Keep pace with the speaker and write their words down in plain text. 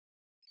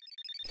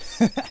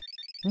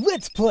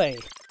Let's play!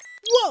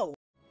 Whoa!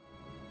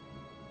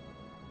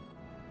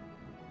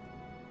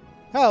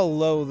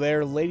 Hello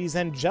there, ladies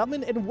and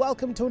gentlemen, and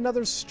welcome to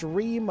another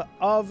stream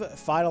of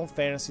Final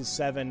Fantasy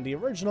VII, the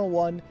original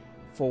one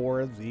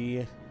for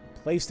the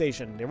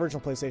PlayStation. The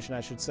original PlayStation,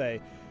 I should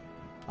say.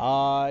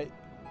 I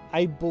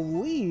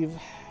believe...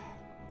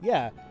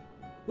 Yeah.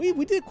 We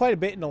did quite a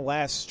bit in the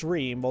last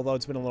stream, although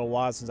it's been a little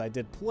while since I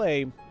did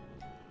play.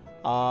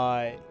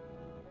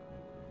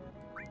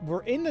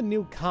 We're in the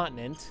new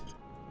continent,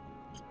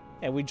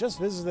 and we just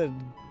visited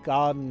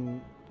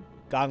Gongaga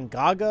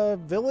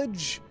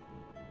village.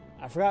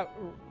 I forgot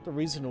the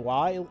reason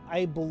why.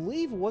 I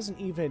believe it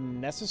wasn't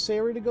even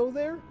necessary to go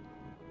there,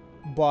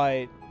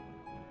 but,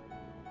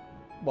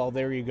 well,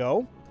 there you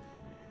go.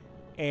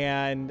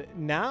 And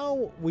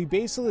now we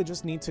basically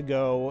just need to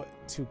go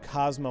to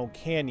Cosmo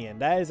Canyon.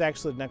 That is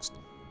actually the next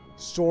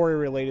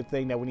story-related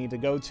thing that we need to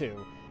go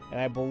to. And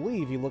I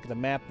believe, if you look at the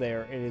map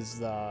there, it is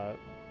the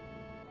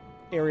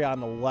area on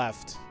the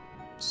left.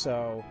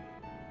 So,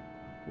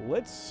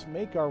 let's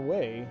make our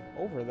way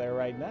over there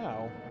right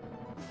now.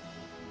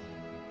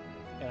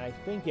 And I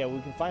think, yeah, we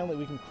can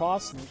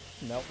cross...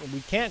 No, we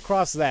can't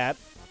cross that.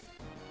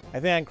 I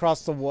think I can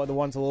cross the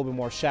ones a little bit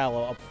more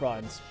shallow up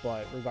front,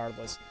 but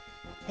regardless.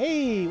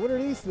 Hey, what are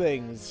these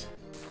things?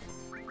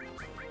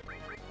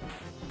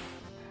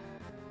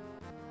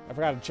 I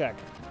forgot to check.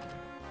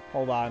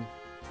 Hold on.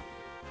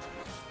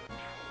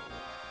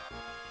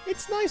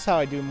 It's nice how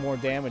I do more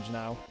damage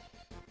now.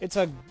 It's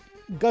a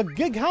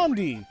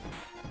Gigandi.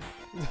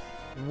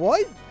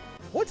 What?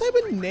 What type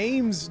of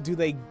names do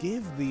they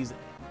give these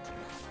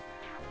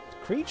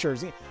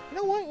creatures? You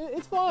know what?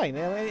 It's fine.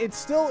 It's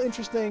still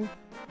interesting.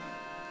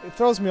 It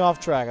throws me off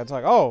track. It's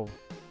like, oh,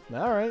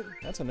 all right,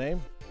 that's a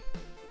name.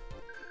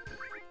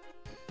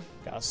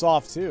 Got a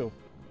soft too.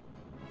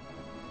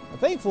 And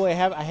thankfully,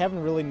 I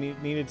haven't really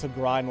needed to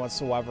grind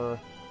whatsoever,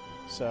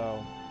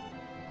 so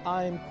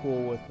I'm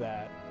cool with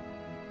that.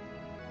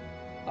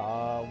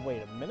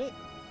 Wait a minute.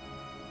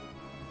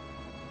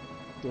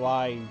 Do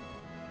I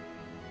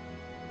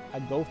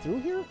go through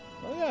here?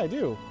 Oh yeah, I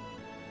do.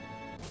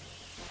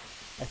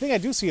 I think I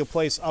do see a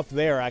place up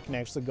there I can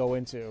actually go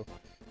into.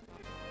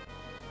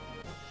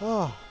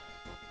 Oh.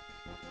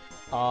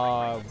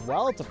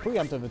 Well, it's a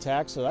preemptive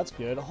attack, so that's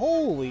good.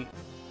 Holy...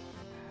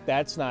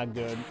 That's not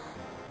good.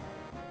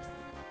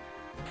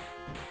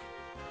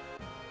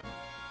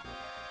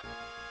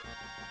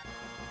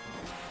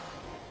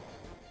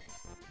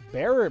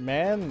 Barrett,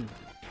 man.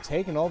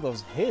 Taking all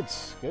those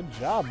hits. Good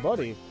job,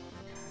 buddy.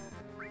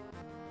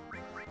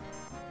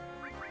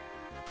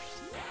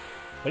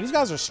 But these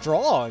guys are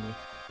strong.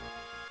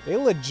 They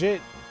legit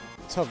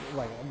took,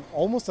 like,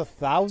 almost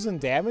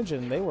 1,000 damage,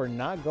 and they were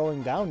not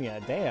going down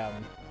yet. Damn.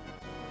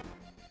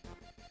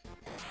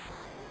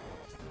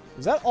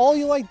 Is that all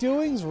you like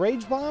doing? Is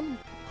Rage Bomb?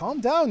 Calm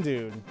down,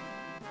 dude.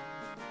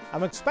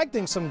 I'm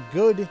expecting some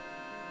good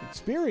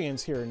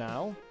experience here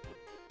now.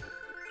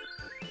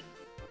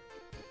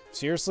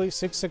 Seriously?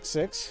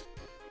 666?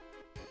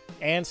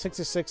 And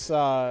 66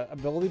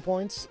 ability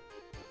points?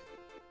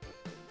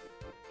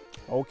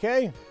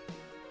 Okay.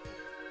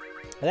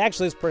 It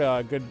actually is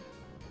pretty good,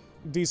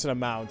 decent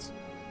amount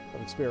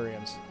of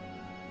experience.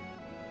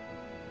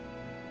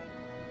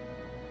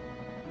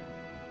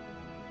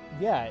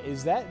 Yeah,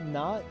 is that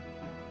not...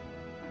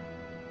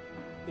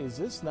 Is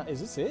this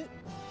it?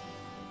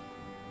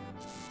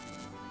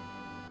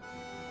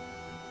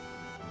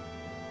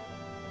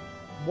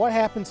 What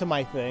happened to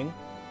my thing?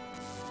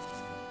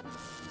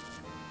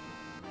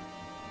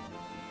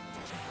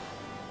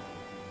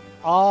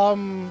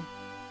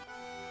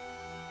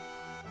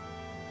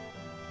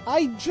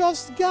 I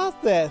just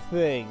got that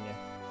thing.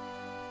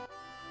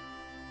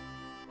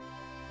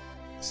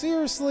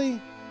 Seriously?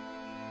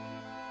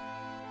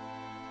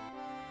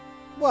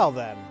 Well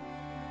then.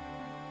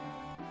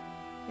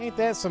 Ain't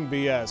that some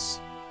BS?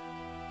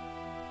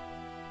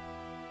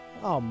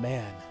 Oh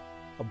man.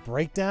 A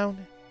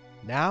breakdown?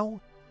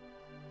 Now?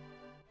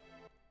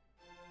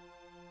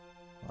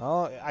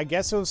 Well, I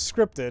guess it was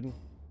scripted.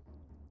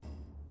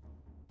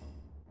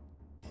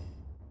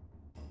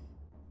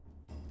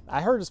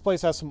 I heard this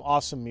place has some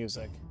awesome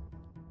music.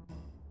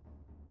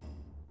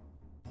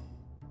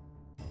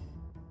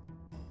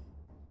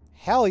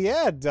 Hell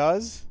yeah, it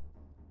does.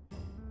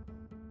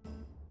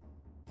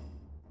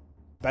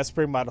 Best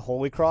spring by the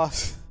Holy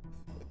Cross.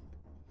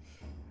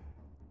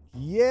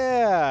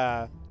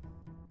 Yeah.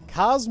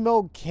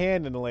 Cosmo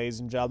Canyon, ladies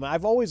and gentlemen.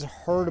 I've always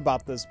heard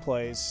about this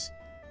place.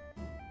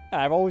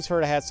 I've always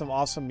heard it had some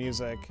awesome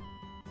music.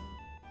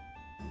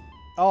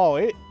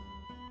 Oh,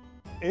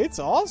 it's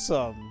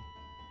awesome.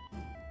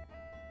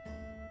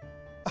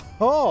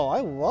 Oh, I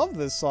love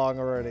this song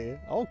already.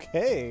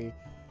 Okay.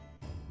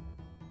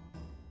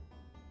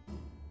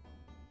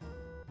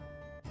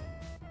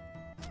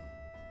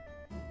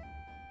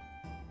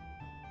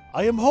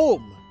 I am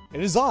home.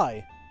 It is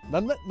I,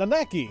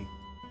 Nanaki.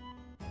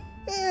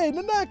 Hey,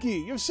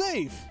 Nanaki, you're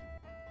safe.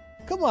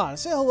 Come on,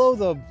 say hello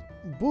to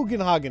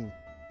Bugenhagen.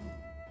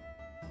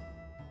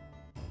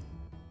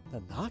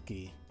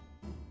 Nanaki?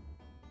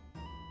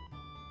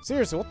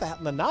 Seriously, what the hell?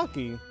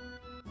 Nanaki?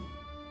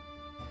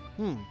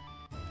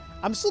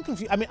 I'm still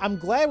confused. I mean, I'm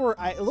glad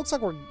it looks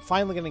like we're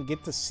finally going to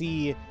get to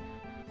see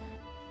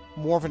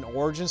more of an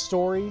origin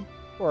story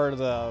or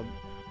the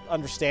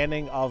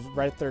understanding of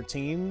Red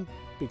 13,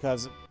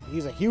 because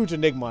he's a huge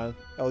enigma,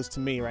 at least to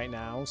me right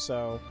now.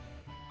 So,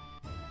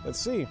 let's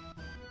see.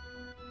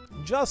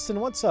 Justin,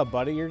 what's up,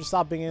 buddy? You're just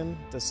stopping in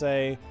to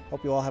say,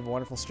 hope you all have a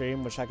wonderful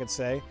stream, which I could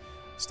say.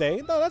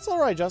 Stay? No, that's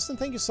alright, Justin.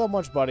 Thank you so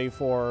much, buddy,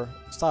 for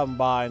stopping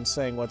by and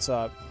saying what's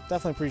up.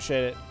 Definitely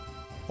appreciate it.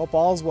 Hope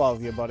all is well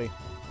with you, buddy.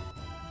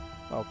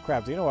 Oh,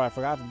 crap. Do you know what I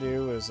forgot to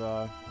do is,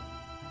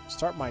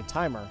 start my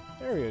timer.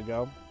 There you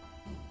go.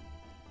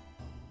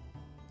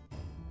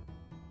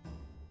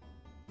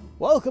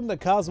 Welcome to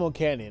Cosmo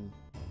Canyon.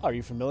 Are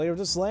you familiar with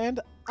this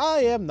land? I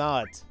am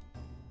not.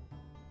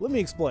 Let me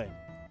explain.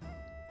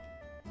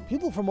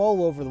 People from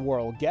all over the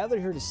world gather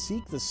here to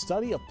seek the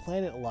study of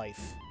planet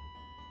life.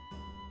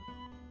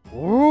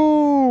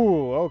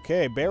 Ooh,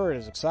 okay, Barrett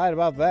is excited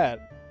about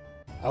that.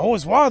 I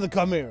always wanted to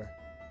come here.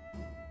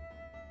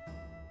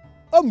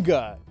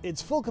 God,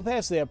 it's full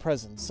capacity at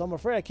present, so I'm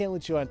afraid I can't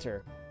let you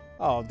enter.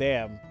 Oh,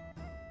 damn.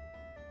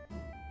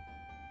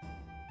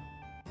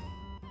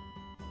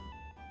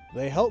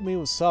 They helped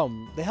me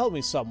some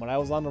when I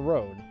was on the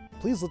road.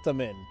 Please let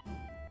them in.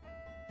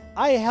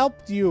 I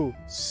helped you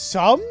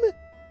some?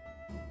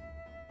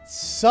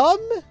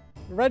 Some?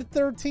 Red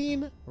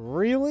 13?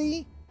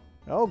 Really?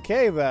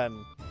 Okay,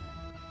 then.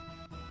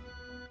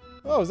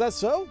 Oh, is that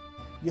so?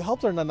 You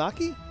helped our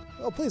Nanaki?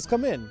 Oh, please,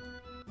 come in.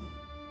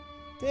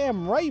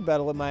 Damn right you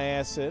better let my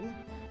ass in.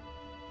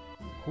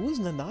 Who's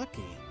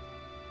Nanaki?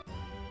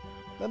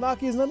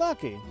 Nanaki is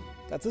Nanaki.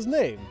 That's his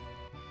name.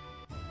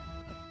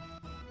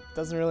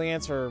 Doesn't really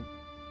answer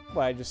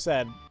what I just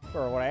said,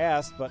 or what I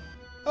asked, but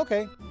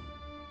okay.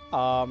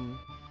 Fine.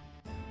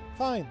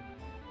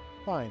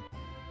 Fine.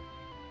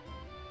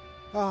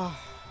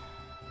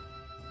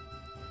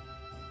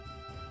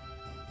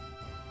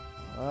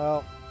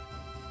 Well,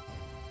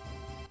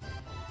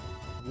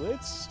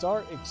 let's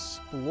start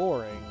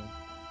exploring.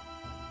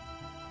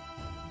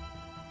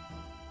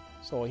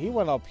 So he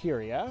went up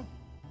here, yeah?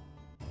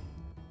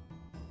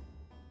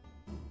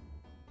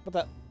 What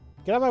the?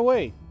 Get out of my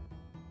way!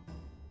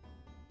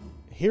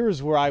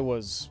 Here's where I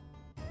was.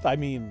 I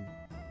mean,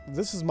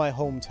 this is my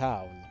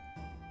hometown.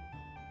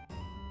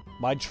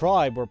 My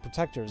tribe were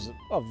protectors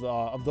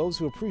of those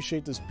who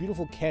appreciate this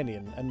beautiful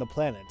canyon and the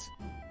planet.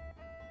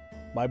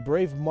 My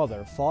brave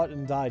mother fought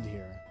and died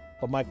here,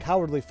 but my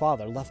cowardly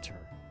father left her.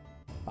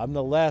 I'm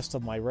the last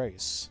of my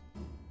race.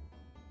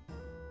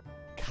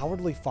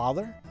 Cowardly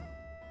father?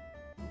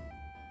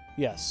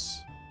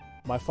 Yes,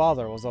 my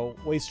father was a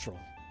wastrel.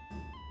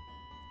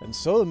 And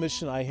so the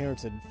mission I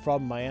inherited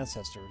from my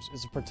ancestors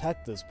is to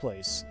protect this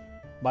place.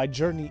 My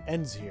journey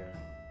ends here.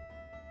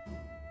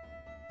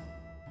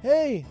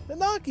 Hey,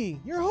 Nanaki,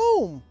 you're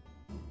home!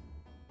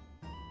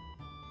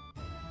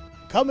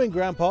 Come in,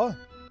 Grandpa.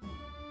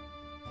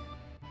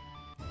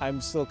 I'm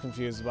still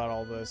confused about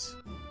all this.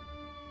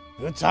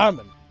 Good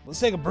timing. Let's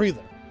take a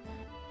breather.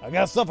 I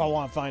got stuff I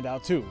want to find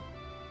out, too.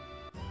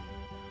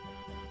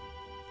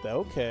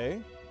 Okay.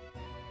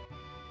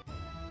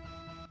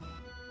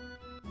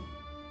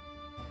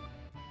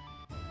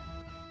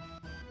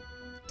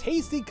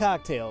 Tasty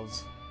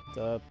cocktails.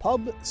 The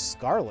pub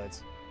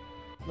Starlit,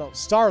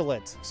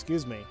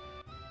 excuse me.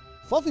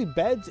 Fluffy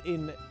beds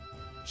in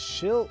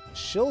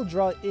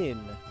Shildra Inn.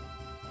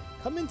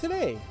 Come in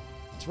today.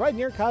 It's right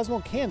near Cosmo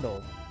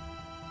Candle.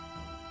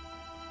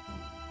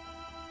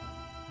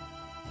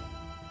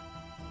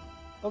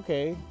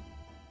 Okay.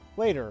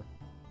 Later.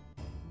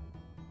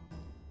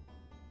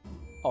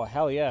 Oh,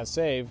 hell yeah,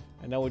 save.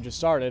 I know we just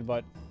started,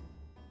 but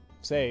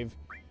save.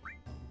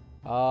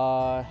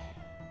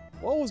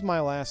 What was my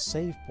last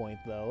save point,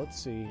 though?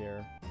 Let's see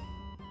here.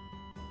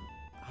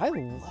 I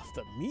love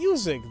the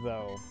music,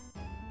 though.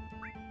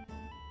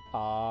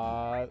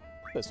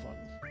 This one.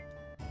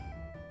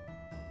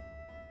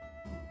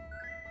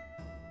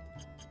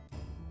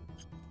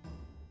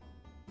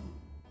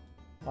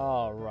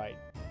 Alright.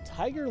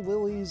 Tiger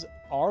Lily's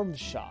Arms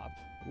Shop.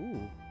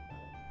 Ooh.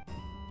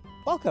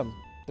 Welcome.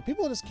 The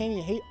people of this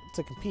canyon hate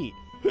to compete,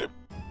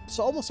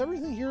 so almost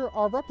everything here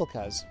are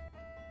replicas.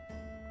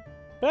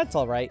 But that's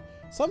alright.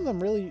 Some of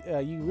them really,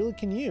 you really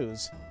can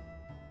use.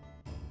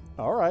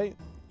 Alright.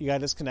 You got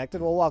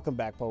disconnected? Well, welcome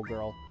back, Po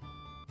Girl.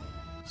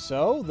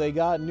 So, they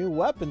got new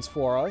weapons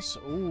for us.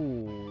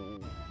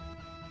 Ooh.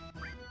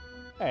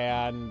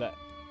 And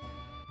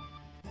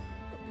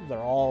they're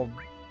all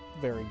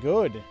very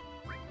good.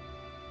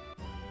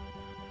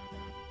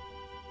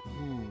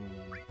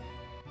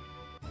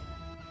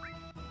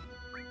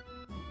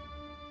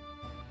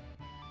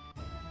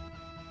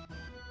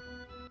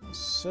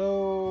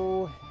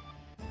 So,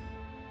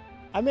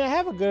 I mean, I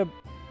have a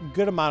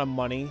good amount of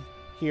money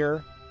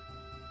here.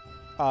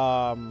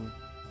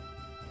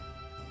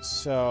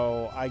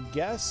 So I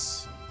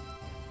guess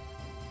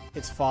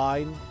it's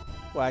fine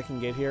what I can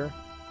get here.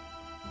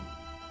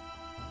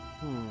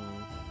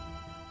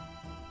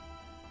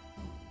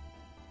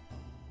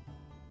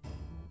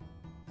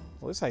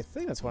 At least I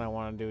think that's what I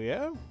want to do,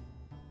 yeah?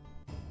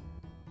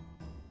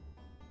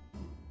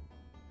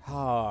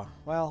 Ah,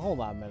 well, hold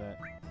on a minute.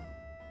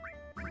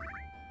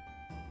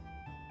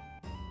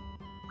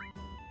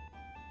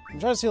 I'm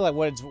trying to see, like,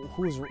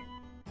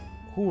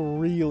 who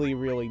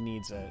really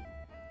needs it.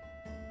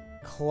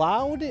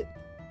 Cloud,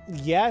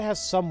 yeah, it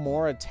has some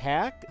more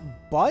attack,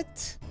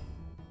 but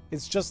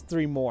it's just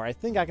 3 more. I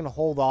think I can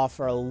hold off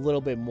for a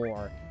little bit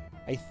more.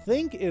 I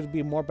think it would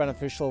be more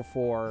beneficial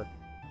for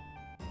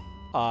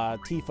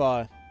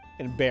Tifa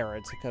and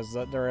Barrett, because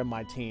they're in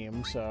my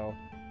team, so...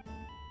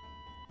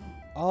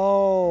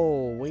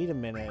 Oh, wait a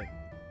minute.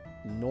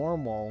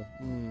 Normal.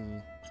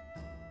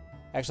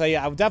 Actually,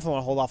 yeah, I would definitely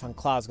want to hold off on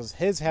Cloud's, because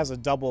his has a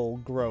double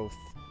growth.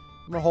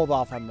 I'm going to hold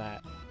off on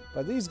that.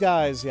 But these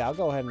guys, yeah, I'll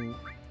go ahead and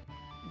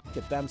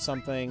get them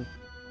something.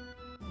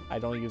 I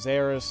don't use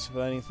Aeris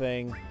for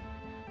anything.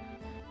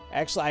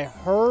 Actually, I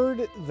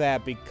heard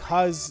that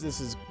because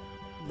this is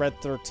Red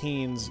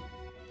 13's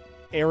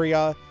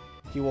area,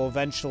 he will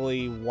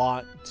eventually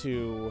want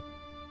to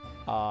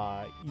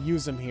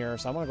use them here.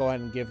 So I'm going to go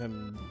ahead and give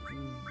him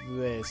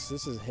this.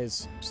 This is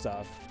his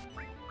stuff.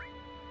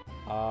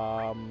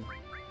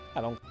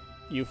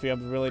 Yuffie, I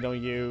really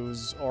don't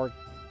use, or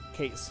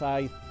Kate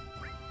Scythe,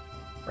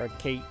 or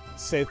Kate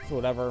Sith,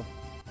 whatever.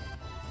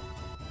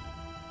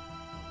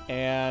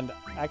 And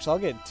actually, I'll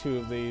get 2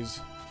 of these.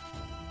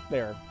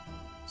 There.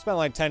 Spent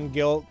like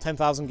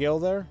 10,000 gil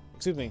there.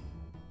 Excuse me.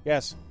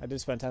 Yes, I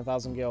did spend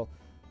 10,000 gil.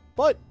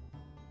 But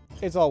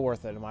it's all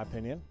worth it, in my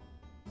opinion.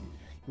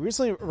 You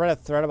recently read a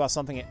thread about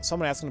someone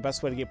asking the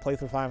best way to get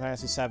playthrough Final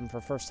Fantasy VII for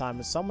the first time,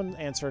 and someone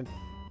answered,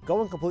 go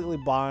in completely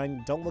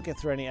blind, don't look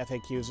through any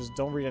FAQs, just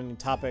don't read any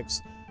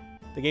topics.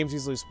 The game's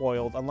easily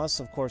spoiled, unless,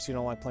 of course, you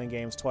don't like playing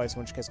games twice, in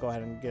which case go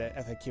ahead and get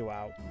an FAQ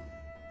out.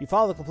 You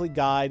follow the complete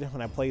guide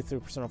when I played through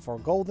Persona 4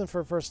 Golden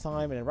for the first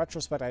time, and in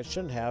retrospect I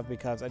shouldn't have,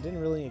 because I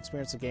didn't really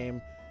experience the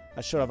game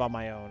I should have on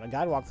my own. A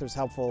guide walkthrough is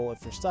helpful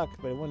if you're stuck,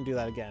 but it wouldn't do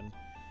that again.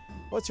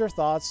 What's your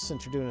thoughts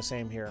since you're doing the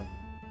same here?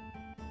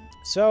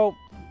 So,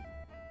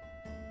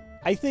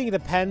 I think it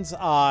depends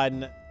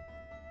on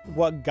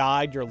what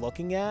guide you're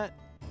looking at.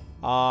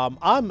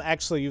 I'm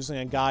actually using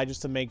a guide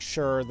just to make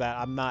sure that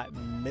I'm not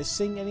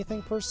missing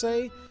anything per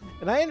se.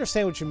 And I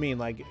understand what you mean,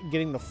 like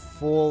getting the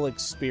full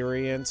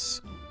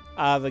experience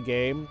out of the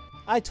game.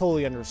 I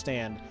totally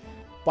understand.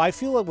 But I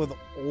feel like with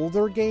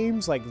older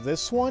games like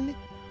this one,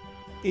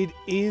 it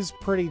is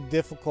pretty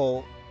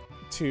difficult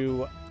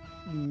to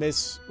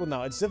miss... Well,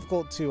 no, it's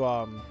difficult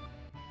to...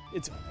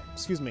 It's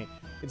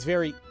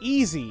very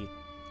easy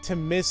to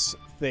miss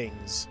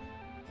things.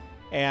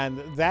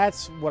 And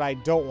that's what I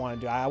don't want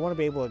to do. I want to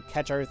be able to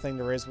catch everything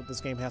there is what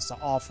this game has to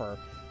offer.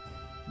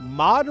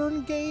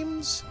 Modern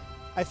games,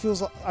 I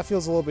feels a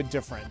little bit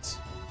different.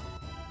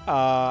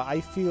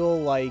 I feel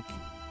like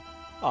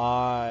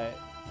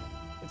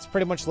it's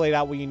pretty much laid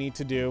out what you need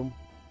to do.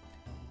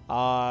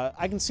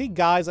 I can see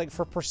guides, like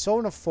for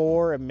Persona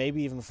 4 and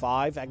maybe even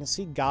 5, I can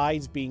see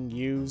guides being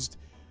used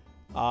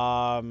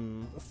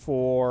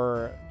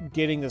for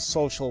getting the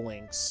social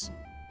links.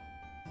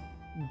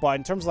 But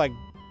in terms of like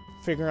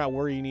figuring out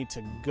where you need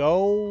to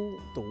go,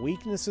 the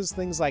weaknesses,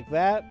 things like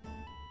that,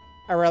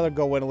 I'd rather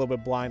go in a little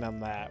bit blind on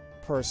that,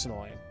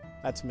 personally.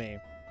 That's me.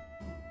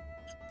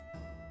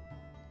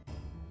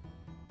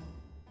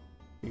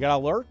 You got a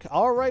lurk?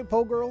 Alright,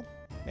 Po Girl.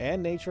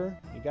 And Nature.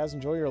 You guys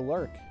enjoy your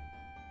lurk.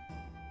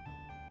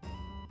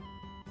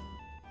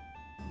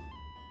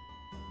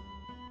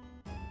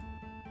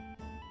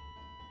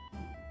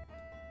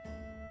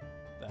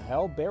 The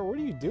hell, Bear? What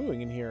are you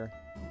doing in here?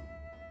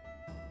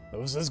 There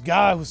was this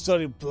guy who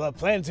studied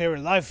planetary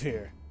life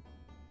here.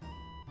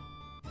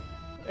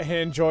 And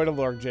enjoyed a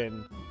lurk,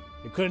 Jin.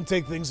 He couldn't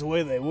take things the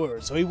way they were,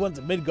 so he went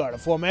to Midgar to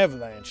form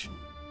Avalanche.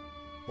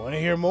 Want to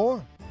hear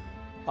more?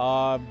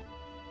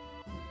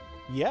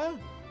 Yeah,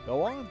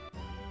 go on.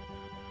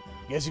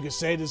 Guess you could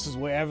say this is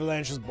where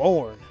Avalanche was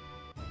born.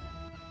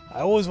 I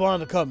always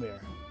wanted to come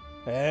here,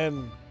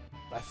 and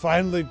I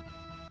finally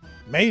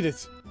made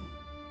it.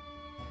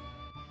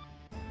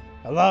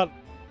 A lot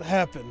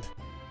happened.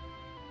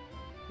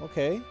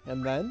 Okay,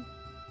 and then?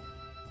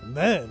 And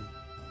then?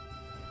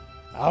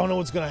 I don't know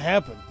what's gonna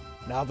happen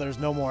now there's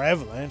no more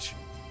Avalanche.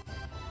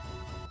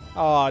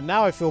 Oh,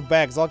 now I feel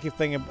bad, because I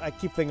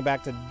keep thinking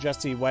back to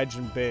Jesse, Wedge,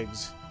 and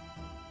Biggs.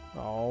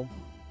 Oh.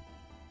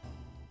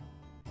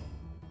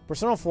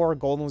 Persona 4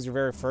 Golden was your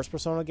very first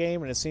Persona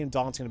game, and it seemed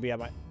daunting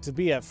to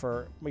be at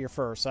for your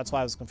first. So that's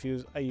why I was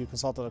confused. You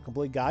consulted a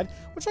complete guide,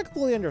 which I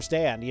completely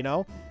understand, you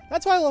know?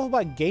 That's what I love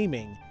about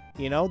gaming,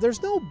 you know?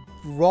 There's no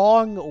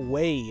wrong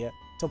way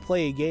to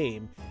play a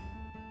game.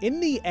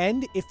 In the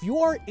end, if you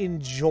are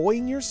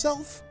enjoying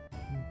yourself,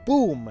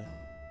 boom,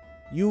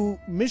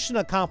 mission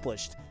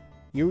accomplished.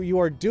 You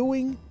are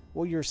doing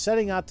what you're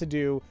setting out to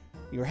do.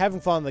 You're having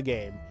fun in the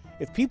game.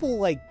 If people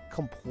like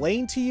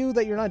complain to you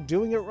that you're not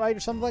doing it right or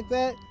something like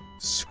that,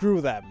 screw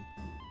them.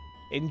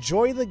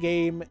 Enjoy the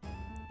game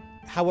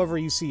however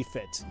you see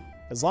fit.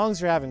 As long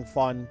as you're having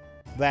fun,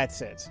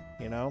 that's it,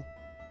 you know?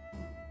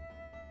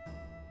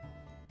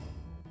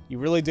 You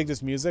really dig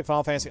this music?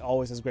 Final Fantasy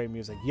always has great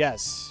music.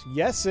 Yes.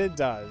 Yes, it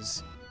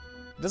does.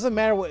 It doesn't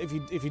matter what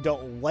if you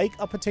don't like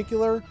a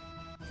particular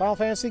Final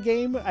Fantasy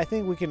game. I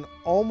think we can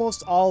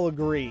almost all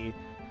agree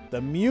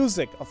the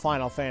music of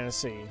Final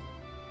Fantasy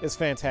is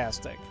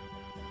fantastic.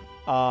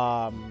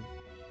 And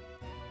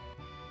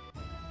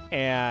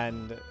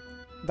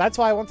that's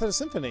why I went to the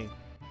Symphony,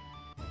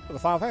 the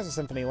Final Fantasy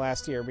Symphony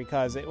last year,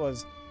 because it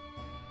was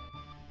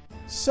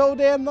so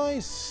damn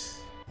nice.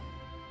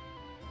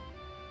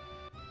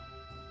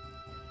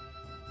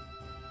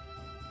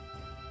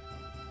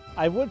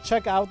 I would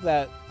check out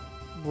that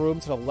room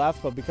to the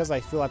left, but because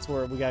I feel that's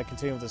where we gotta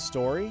continue with the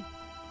story,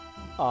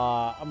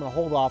 I'm gonna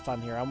hold off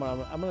on here. I'm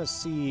gonna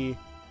see.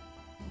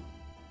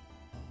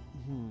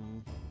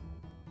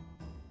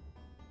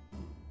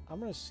 I'm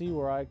gonna see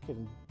where I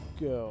can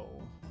go.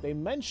 They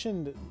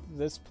mentioned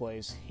this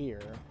place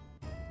here.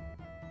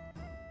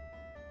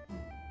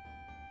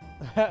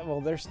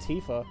 Well, there's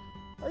Tifa.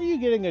 Are you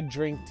getting a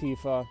drink,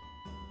 Tifa?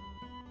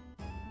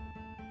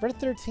 Red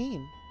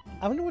 13.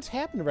 I wonder what's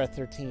happened to Red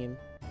 13.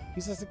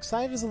 He's as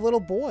excited as a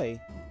little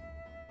boy.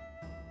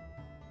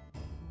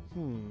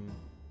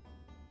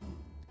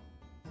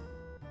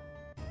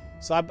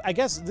 So I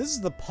guess this is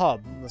the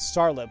pub, the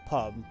Starlit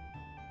pub.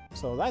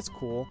 So that's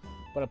cool.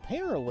 But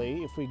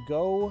apparently, if we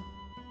go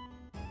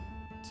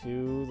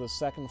to the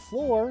second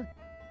floor,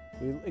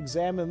 we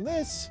examine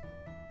this.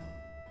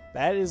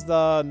 That is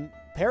the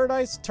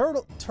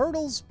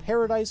Turtles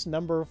Paradise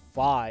number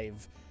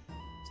 5.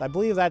 So I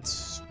believe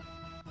that's...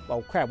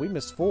 Oh crap, we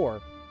missed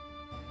 4.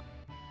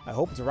 I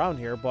hope it's around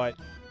here, but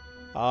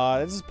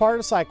this is part of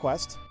the side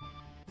quest.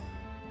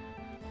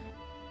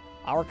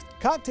 Our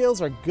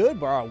cocktails are good,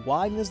 but our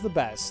wine is the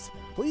best.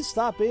 Please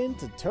stop in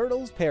to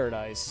Turtles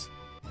Paradise.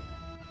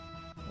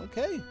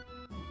 Okay.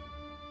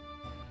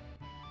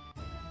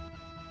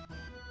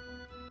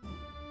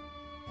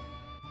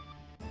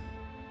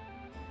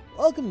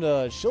 Welcome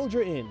to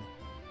Shinra Inc.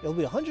 It'll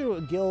be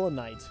 100 gil a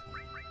night.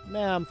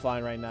 Nah, I'm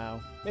fine right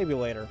now. Maybe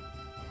later.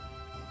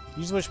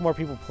 You just wish more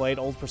people played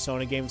old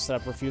Persona games instead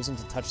of refusing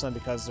to touch them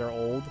because they're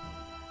old.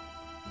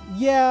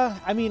 Yeah,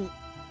 I mean,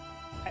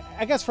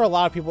 I guess for a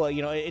lot of people,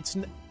 you know, it's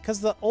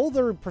because the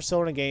older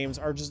Persona games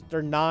are just,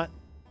 they're not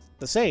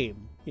the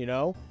same, you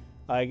know?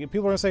 Like,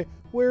 people are gonna say,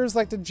 where's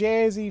like the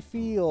jazzy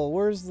feel?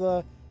 Where's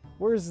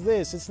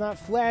this? It's not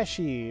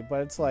flashy,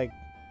 but it's like,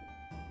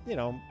 you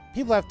know,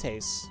 people have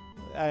tastes.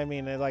 I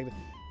mean,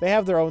 they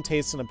have their own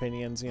tastes and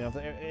opinions, you know.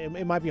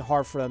 It might be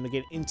hard for them to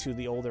get into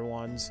the older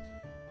ones.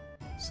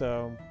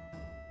 So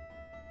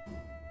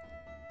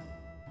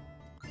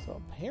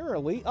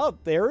apparently, oh,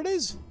 there it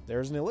is.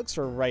 There's an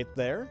elixir right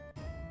there.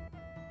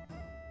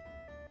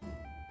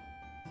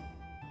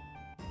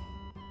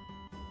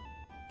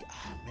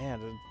 God, man,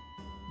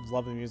 I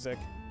love the music.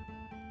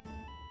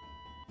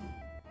 I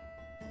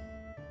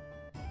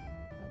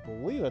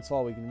believe that's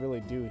all we can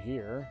really do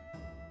here.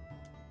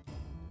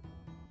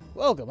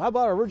 Welcome. How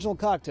about our original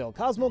cocktail,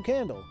 Cosmo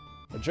Candle?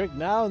 A drink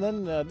now and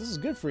then this is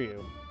good for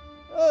you.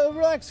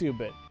 Relax you a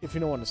bit, if you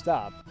don't want to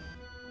stop.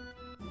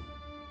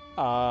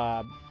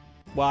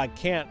 Well, I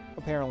can't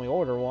apparently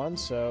order one,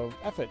 so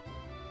F it.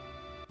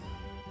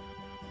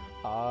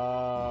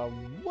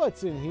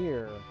 What's in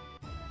here?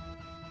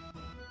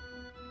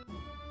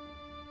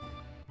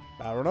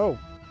 I don't know.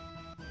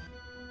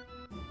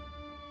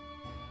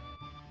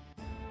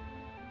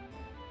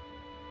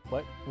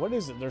 What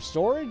is it? There's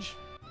storage?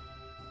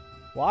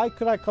 Why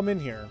could I come in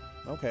here?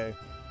 Okay.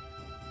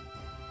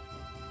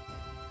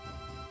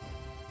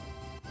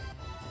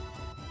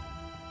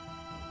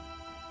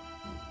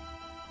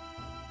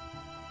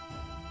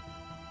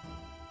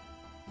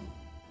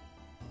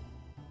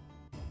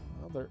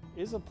 There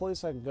is a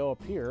place I can go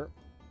up here.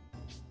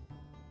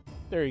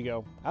 There you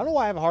go. I don't know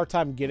why I have a hard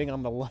time getting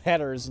on the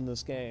ladders in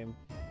this game.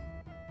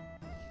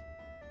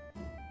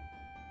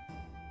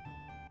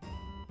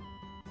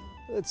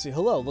 Let's see.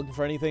 Hello, looking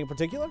for anything in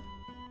particular?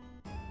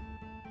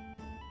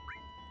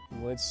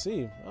 Let's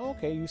see.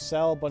 Okay, you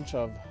sell a bunch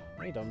of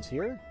items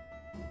here.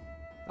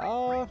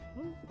 I'm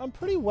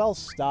pretty well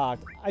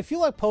stocked. I feel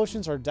like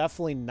potions are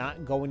definitely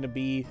not going to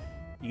be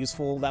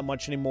useful that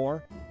much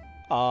anymore.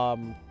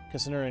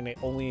 Considering they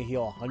only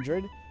heal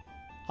 100.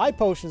 High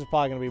potions are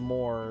probably going to be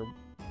more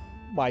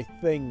my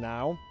thing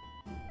now.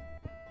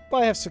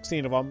 But I have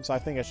 16 of them, so I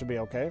think I should be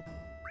okay.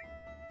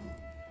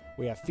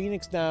 We have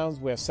Phoenix Downs.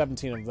 We have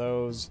 17 of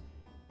those.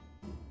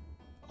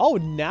 Oh,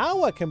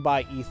 now I can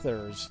buy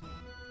ethers.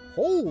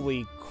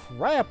 Holy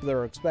crap,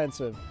 they're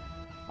expensive.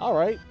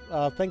 Alright,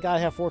 thank God I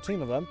have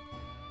 14 of them.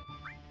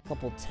 A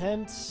couple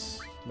tents,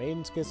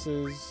 Maiden's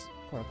Kisses,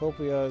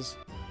 cornucopias.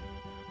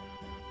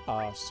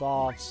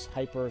 Softs,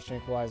 hypers,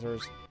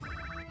 tranquilizers.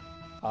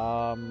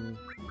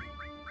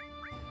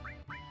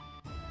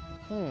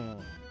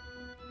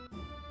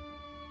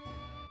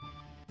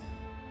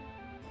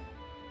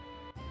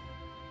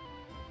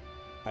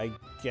 I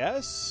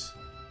guess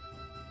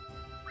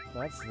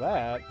that's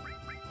that.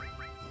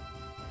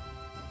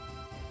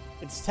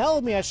 It's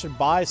telling me I should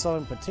buy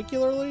something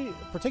particular,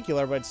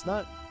 but it's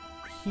not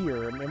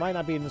here. It might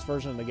not be in this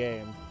version of the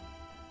game.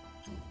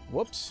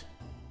 Whoops.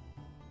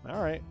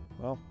 Alright,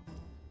 well,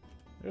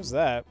 there's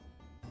that.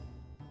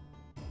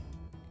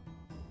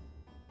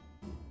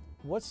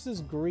 What's this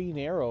green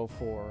arrow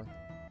for?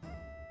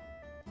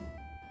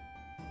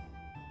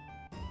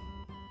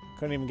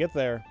 Couldn't even get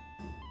there.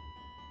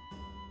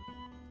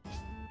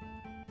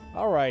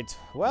 Alright,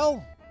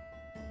 well,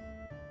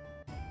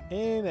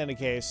 in any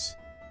case,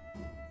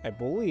 I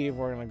believe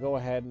we're going to go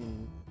ahead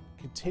and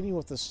continue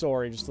with the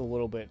story just a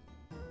little bit.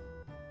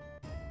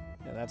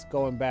 And that's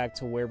going back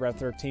to where Red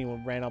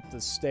 13 ran up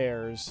the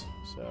stairs,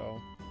 so...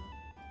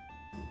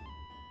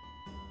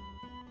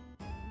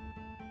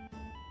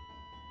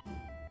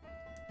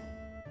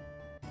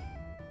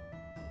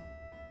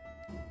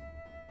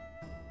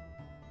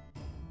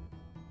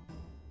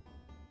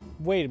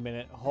 Wait a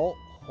minute.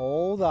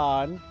 Hold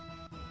on.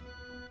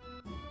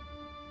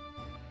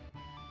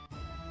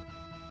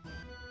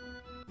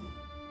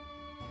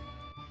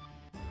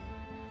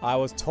 I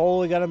was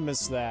totally gonna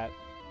miss that.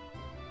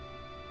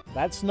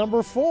 That's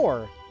number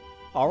 4.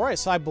 Alright,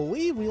 so I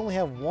believe we only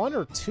have 1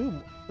 or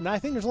 2. And I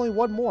think there's only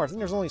 1 more. I think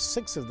there's only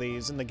 6 of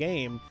these in the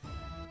game.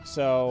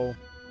 So,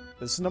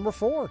 this is number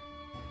 4.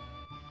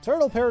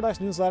 Turtle Paradise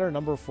Newsletter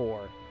number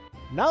 4.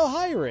 Now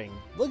hiring.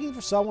 Looking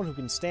for someone who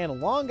can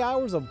stand long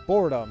hours of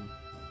boredom.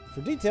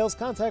 For details,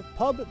 contact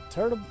Pub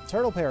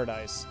Turtle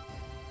Paradise.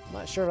 I'm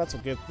not sure that's a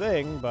good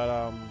thing,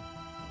 but,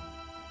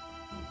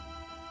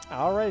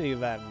 alrighty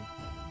then.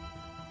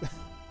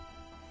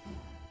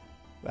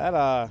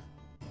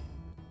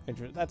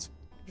 That's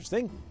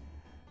interesting.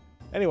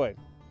 Anyway.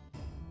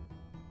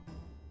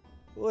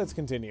 Let's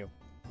continue.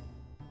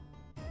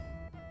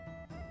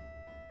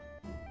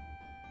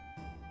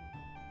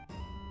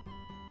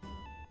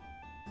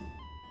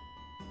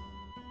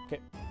 Okay.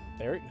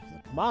 There.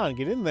 Come on,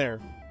 get in there.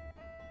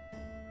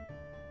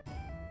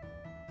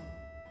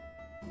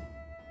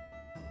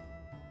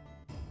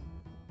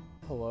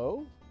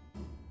 Hello?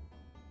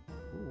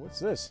 Ooh, what's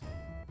this?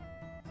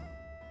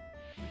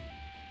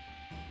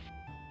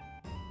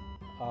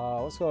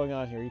 What's going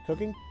on here? Are you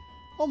cooking?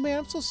 Oh man,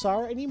 I'm so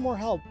sorry. I need more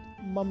help.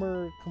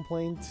 Mummer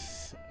complained.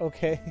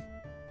 Okay.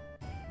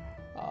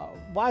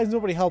 Why is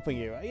nobody helping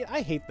you?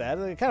 I hate that.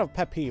 It's kind of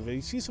pet peeve. If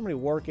you see somebody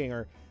working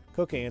or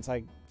cooking, it's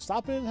like,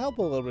 stop in and help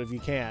a little bit if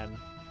you can.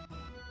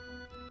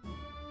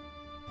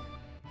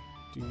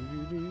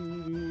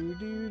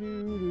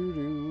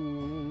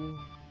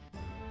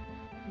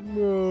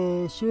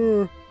 No,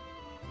 sir.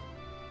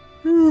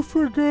 You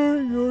forgot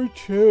your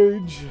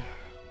change.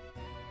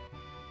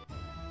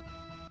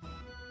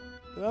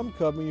 I'm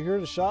coming. You here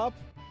to shop?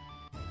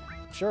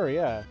 Sure,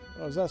 yeah.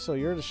 Oh, is that so?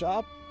 You're to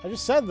shop? I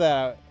just said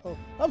that. Oh,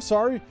 I'm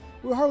sorry.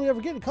 We hardly ever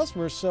get any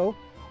customers, so...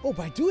 Oh,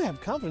 but I do have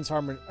confidence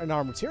in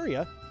our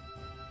materia.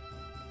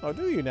 Oh,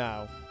 do you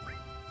now?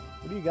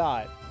 What do you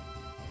got?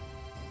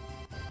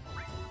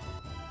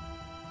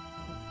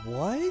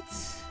 What?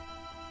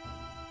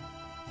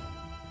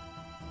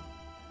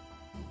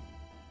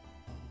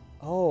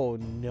 Oh,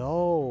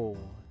 no.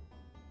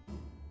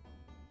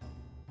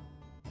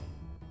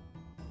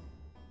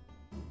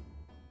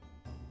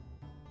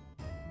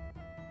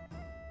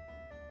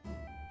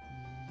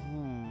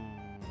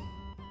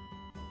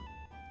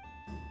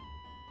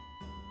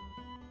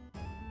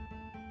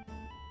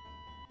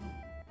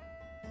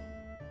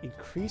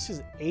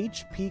 Increases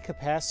HP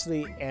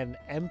capacity and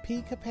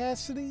MP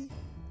capacity?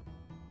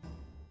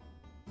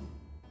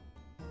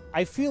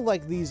 I feel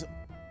like these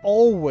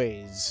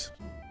always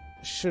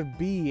should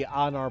be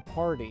on our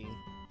party.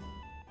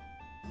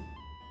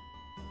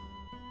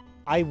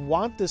 I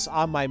want this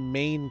on my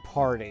main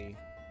party.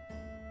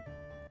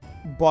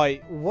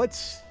 But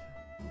what's...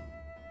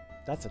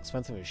 That's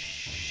expensive as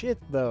shit,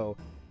 though.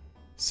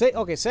 Say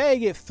I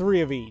get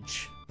 3 of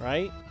each,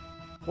 right?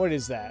 What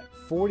is that?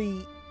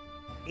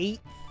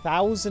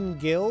 48,000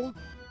 gil?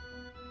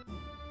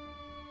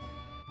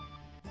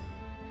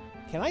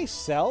 Can I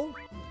sell?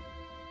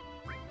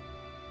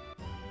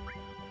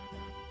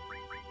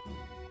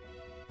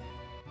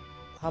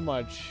 How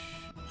much?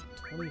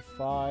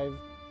 25.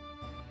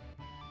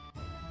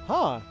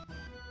 Huh.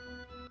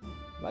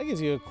 That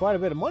gives you quite a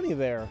bit of money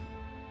there.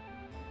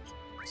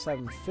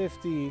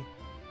 750.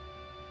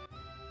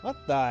 What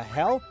the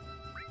hell?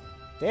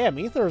 Damn,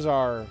 ethers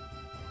are...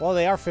 Well,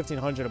 they are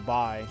 1,500 to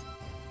buy.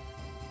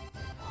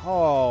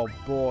 Oh,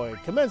 boy.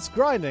 Commence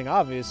grinding,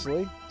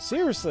 obviously.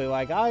 Seriously,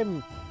 like,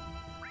 I'm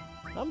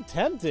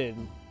tempted.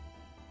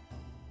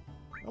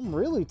 I'm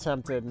really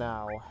tempted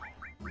now.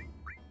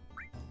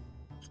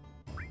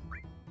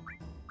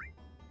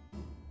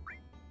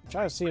 I'm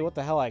trying to see what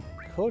the hell I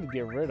could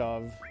get rid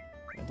of.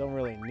 I don't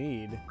really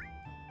need.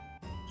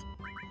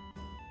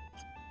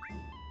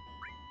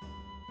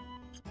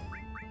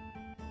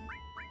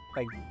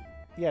 Like,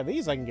 yeah,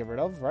 these I can get rid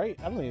of, right?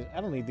 I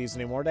don't need these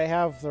anymore. They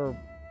have their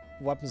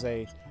weapons.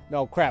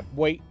 No, crap.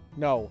 Wait,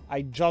 no.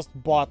 I just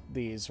bought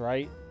these,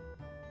 right?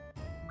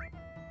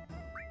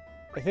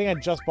 I think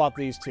I just bought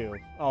these two.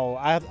 Oh,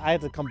 I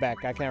have to come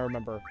back. I can't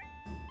remember.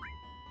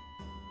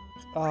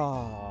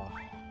 Oh.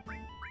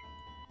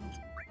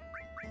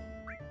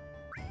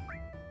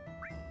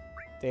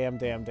 Damn.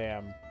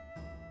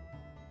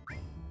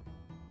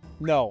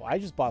 No, I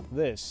just bought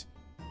this.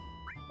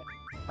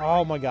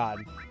 Oh my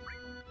god.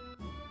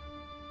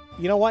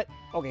 You know what?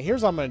 Okay,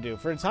 here's what I'm gonna do.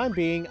 For the time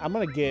being, I'm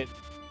gonna get...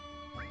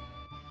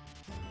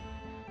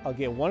 I'll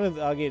get one of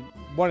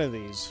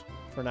these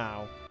for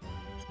now.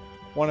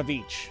 One of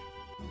each.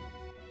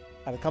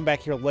 I have to come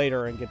back here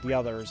later and get the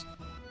others.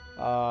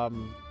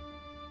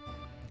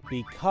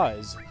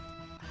 Because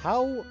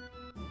how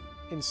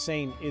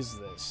insane is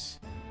this?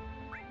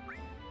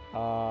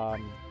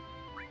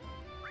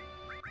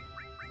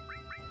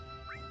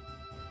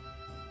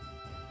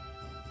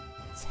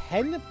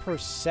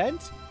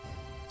 10%?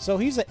 So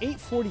he's at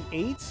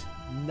 848,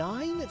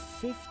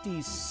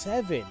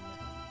 957.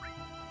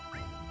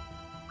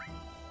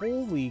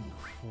 Holy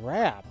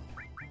crap.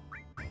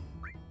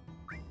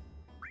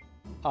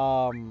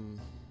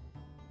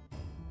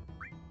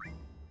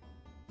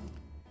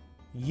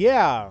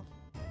 Yeah.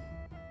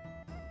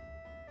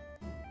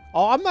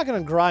 Oh, I'm not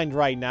gonna grind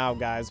right now,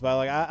 guys, but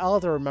like I'll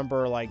have to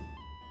remember, like,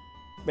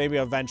 maybe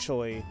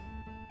eventually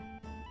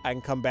I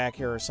can come back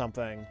here or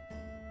something.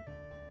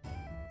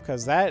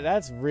 Because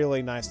that's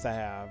really nice to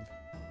have.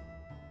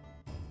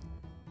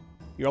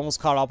 You're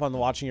almost caught up on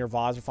watching your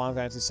VODs for Final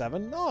Fantasy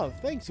VII? Oh,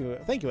 thank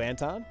you,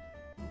 Anton.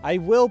 I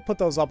will put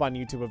those up on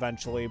YouTube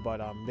eventually,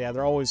 but yeah,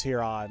 they're always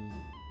here on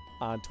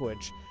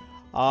Twitch.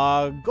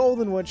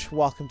 Golden Witch,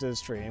 welcome to the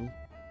stream.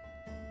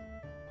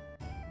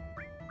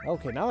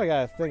 Okay, now I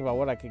gotta think about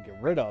what I could get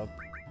rid of.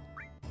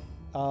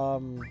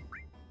 I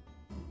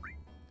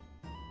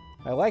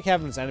like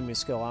having this enemy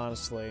skill,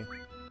 honestly.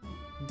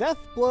 Death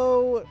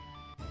Blow,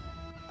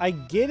 I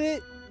get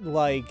it,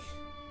 like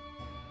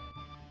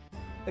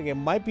it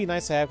might be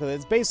nice to have, because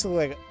it's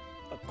basically like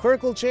a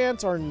critical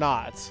chance or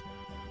not.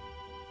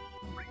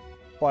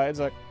 But it's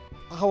like,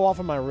 how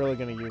often am I really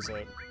going to use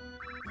it?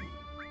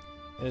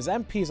 And his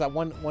MP's at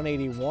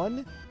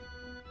 181.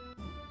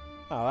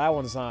 Oh, that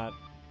one's not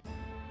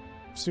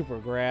super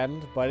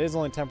grand, but it is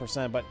only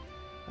 10%, but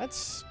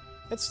it's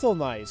still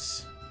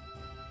nice.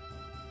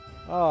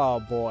 Oh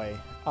boy.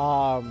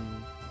 I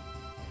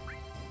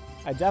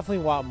definitely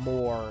want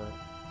more.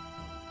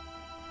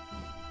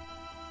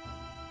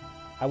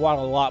 I want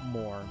a lot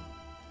more.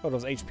 Oh,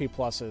 those HP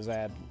pluses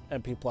add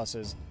MP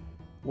pluses.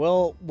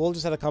 We'll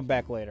just have to come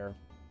back later.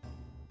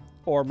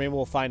 Or maybe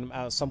we'll find them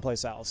out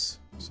someplace else.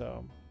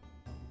 So.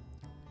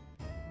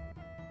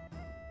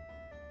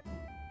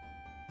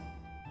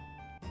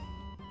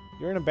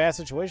 You're in a bad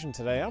situation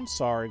today. I'm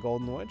sorry,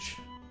 Golden Witch.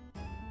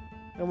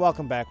 And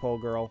welcome back, whole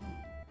girl.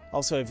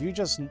 Also, if you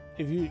just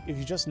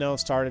know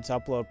started to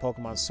upload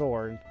Pokemon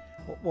Sword,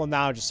 well,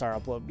 now just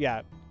start upload.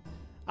 Yeah,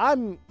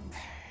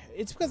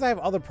 it's because I have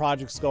other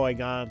projects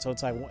going on, so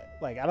it's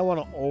like I don't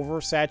want to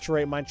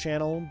oversaturate my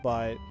channel,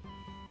 but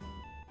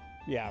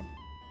yeah.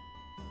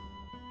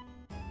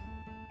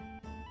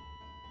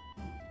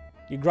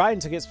 You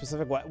grind to get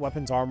specific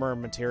weapons, armor,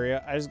 and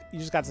materia. You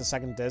just got to the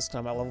second disc, and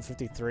I'm at level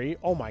 53.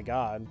 Oh my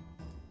god.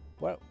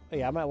 Well,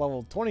 yeah, I'm at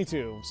level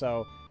 22,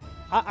 so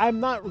I'm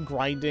not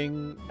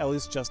grinding, at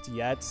least just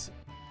yet.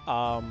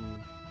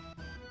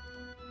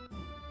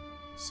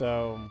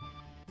 So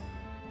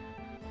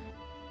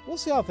we'll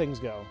see how things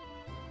go.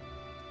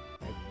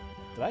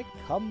 Did I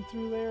come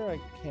through there? I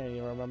can't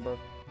even remember.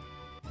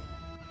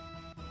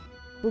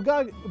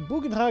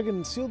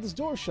 Bugenhagen sealed his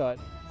door shut.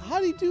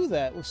 How did he do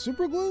that? With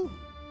super glue?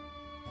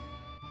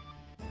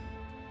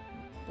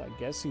 I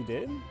guess he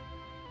did.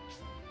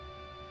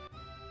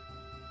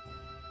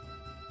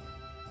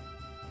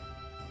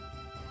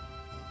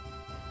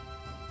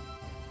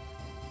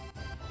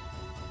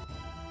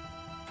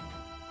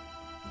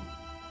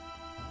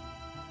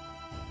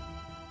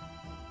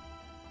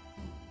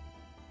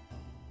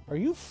 Are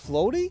you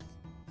floating?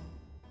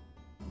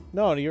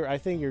 No, I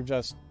think you're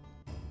just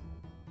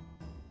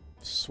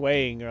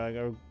swaying,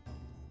 or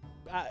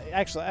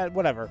actually,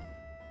 whatever.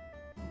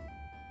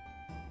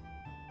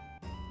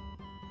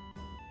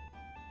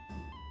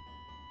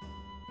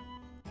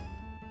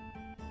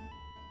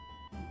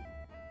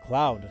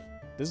 Cloud,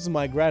 this is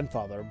my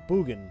grandfather,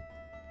 Bugen.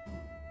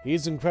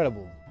 He's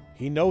incredible.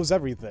 He knows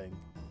everything.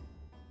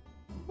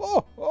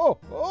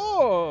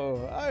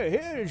 Oh! I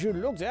heard you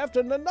looked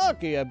after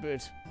Nanaki a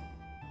bit.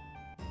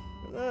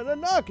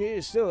 Nanaki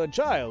is still a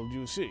child,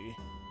 you see.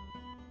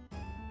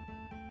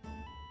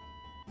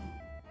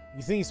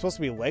 You think he's supposed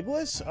to be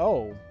legless?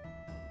 Oh.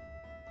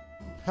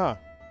 Huh.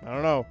 I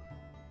don't know.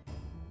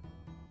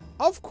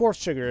 Of course,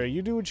 Sugar.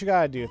 You do what you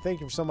gotta do. Thank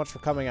you so much for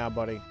coming out,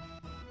 buddy.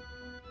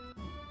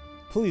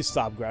 Please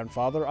stop,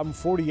 grandfather. I'm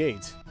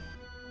 48.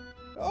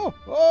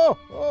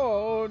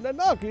 Oh!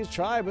 Nanaki's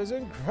tribe has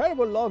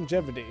incredible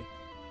longevity.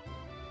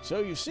 So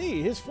you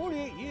see, his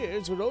 48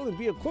 years would only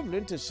be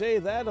equivalent to, say,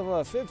 that of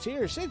a 15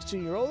 or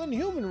 16-year-old in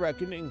human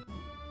reckoning.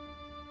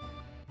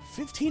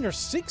 15 or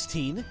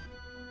 16?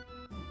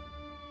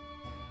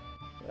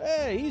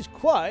 Hey, he's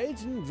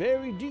quiet and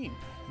very deep.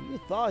 You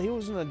thought he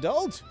was an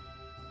adult?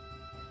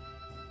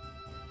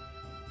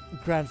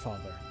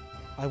 Grandfather,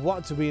 I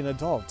want to be an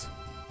adult.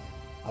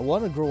 I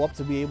want to grow up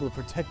to be able to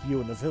protect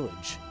you in the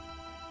village.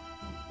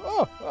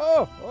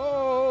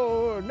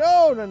 Oh,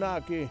 no,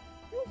 Nanaki.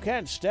 You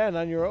can't stand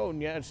on your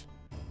own yet.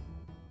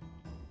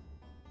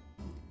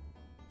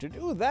 To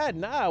do that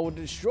now would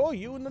destroy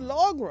you in the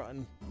long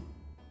run.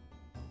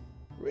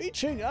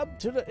 Reaching up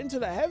into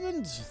the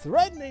heavens,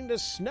 threatening to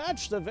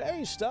snatch the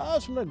very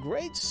stars from the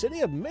great city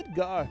of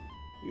Midgar.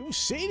 You've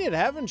seen it,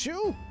 haven't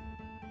you?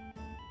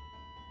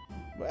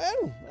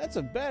 Well, that's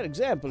a bad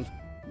example.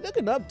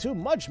 Looking up too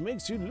much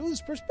makes you lose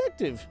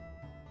perspective.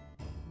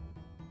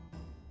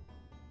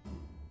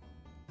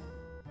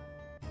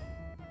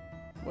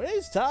 When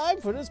it's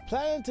time for this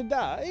planet to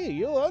die,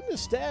 you'll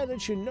understand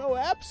that you know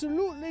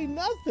absolutely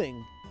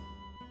nothing.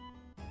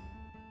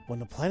 When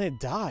the planet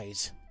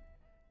dies?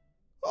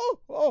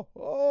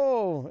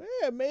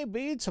 It may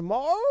be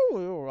tomorrow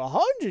or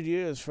 100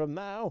 years from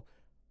now,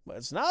 but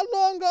it's not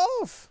long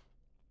off.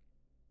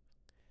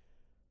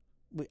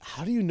 Wait,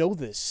 how do you know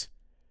this?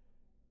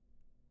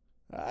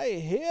 I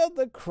hear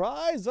the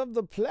cries of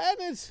the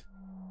planet.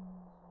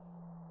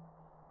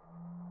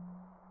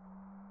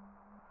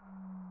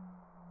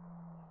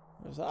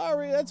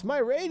 Sorry, that's my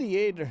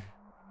radiator.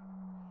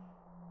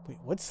 Wait,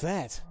 what's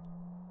that?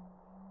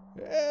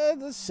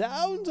 The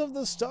sounds of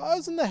the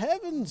stars in the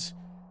heavens.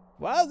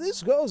 While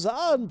this goes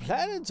on,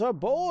 planets are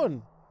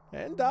born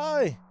and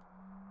die.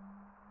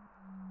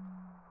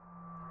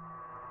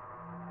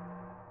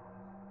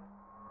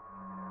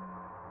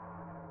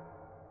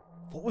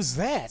 What was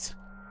that?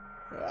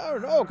 I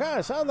don't know, kind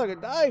of sounds like a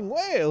dying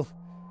whale.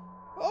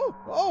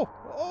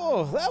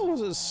 That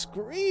was a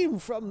scream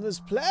from this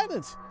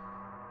planet.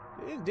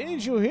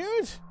 Didn't you hear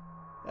it?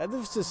 That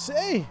is to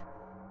say,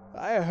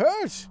 I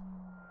hurt.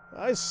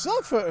 I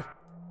suffer.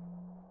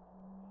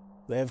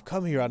 They have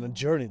come here on a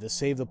journey to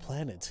save the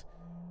planet.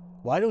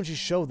 Why don't you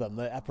show them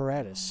the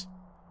apparatus?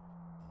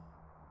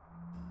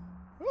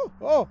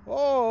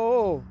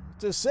 To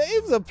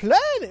save the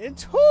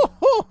planet?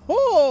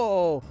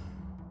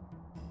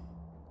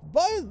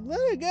 But then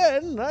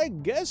again, I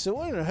guess it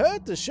wouldn't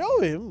hurt to show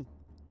him.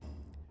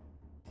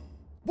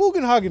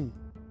 Bugenhagen!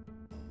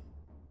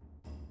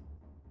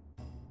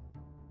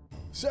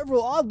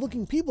 Several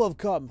odd-looking people have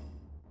come.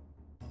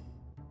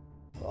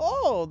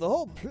 Oh, the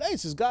whole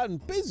place has gotten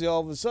busy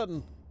all of a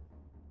sudden.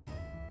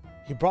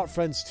 He brought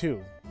friends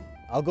too.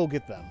 I'll go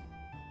get them.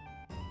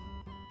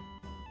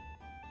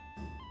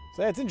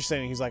 So that's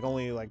interesting. He's like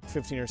only like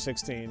 15 or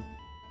 16.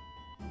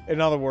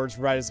 In other words,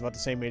 Red is about the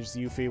same age as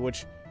Yuffie,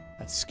 which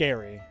that's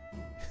scary.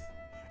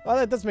 Well,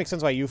 that does make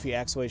sense why Yuffie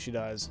acts the way she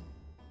does.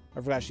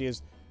 I forgot she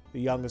is the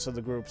youngest of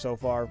the group so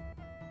far.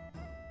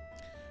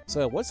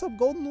 So, what's up,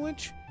 Golden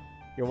Witch?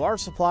 Your water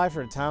supply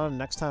for the town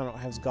next town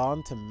has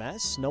gone to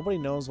mess. Nobody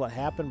knows what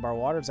happened, but our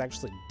water is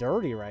actually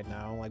dirty right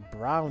now, like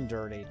brown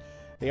dirty.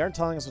 They aren't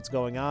telling us what's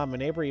going on. My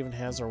neighbor even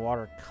has their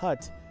water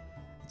cut.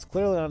 It's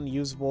clearly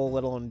unusable,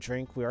 little in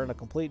drink. We are in a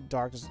complete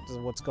darkness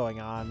of what's going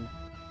on.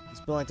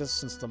 It's been like this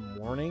since the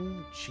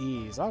morning?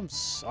 Jeez, I'm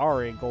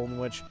sorry, Golden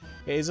Witch.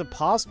 Is it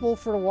possible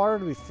for the water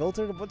to be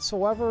filtered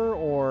whatsoever,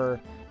 or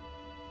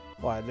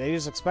what? They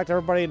just expect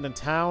everybody in the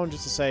town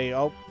just to say,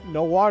 oh,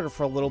 no water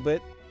for a little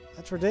bit?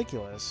 That's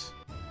ridiculous.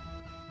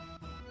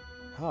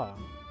 Huh.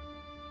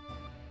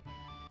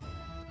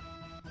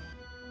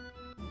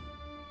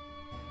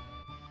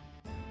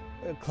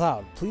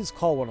 Cloud, please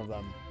call one of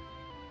them.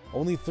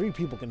 Only 3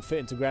 people can fit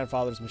into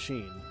Grandfather's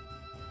machine.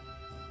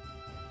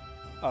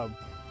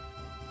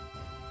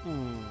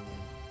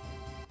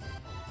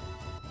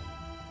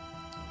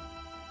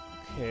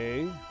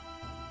 Okay.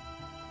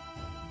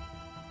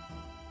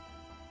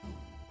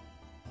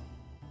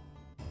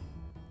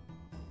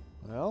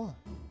 Well,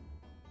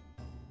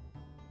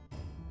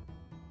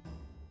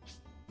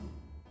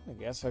 I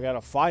guess I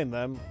gotta find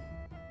them.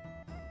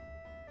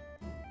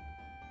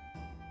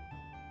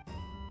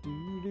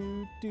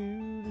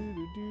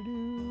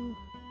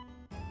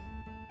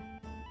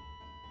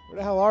 Where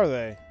the hell are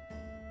they?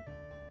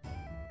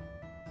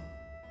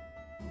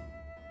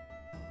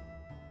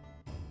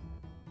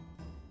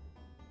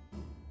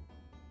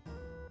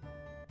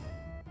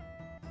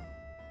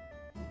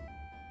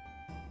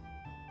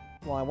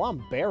 Well, I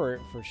want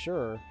Barrett for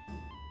sure.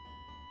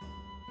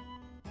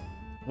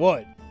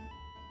 What?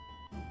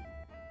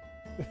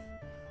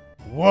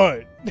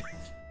 What?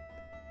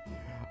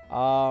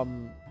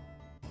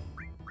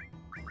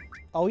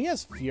 Oh, he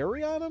has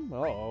Fury on him?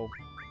 Uh-oh.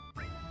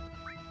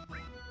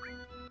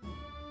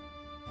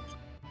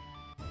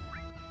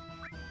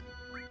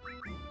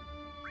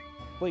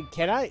 Wait,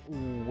 can I?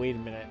 Wait a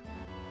minute.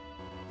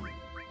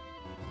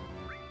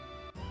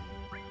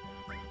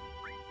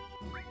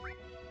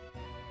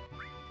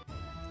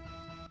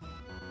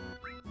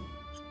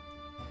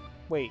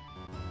 Wait.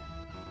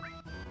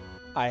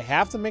 I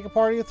have to make a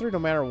party of 3 no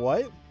matter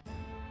what?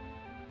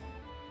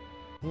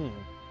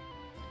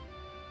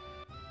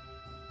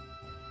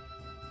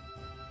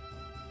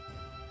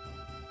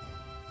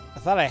 I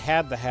thought I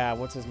had to have,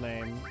 what's his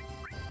name?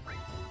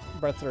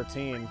 Breath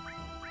 13.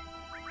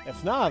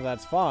 If not,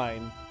 that's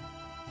fine.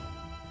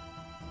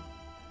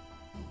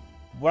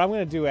 What I'm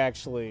going to do,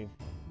 actually...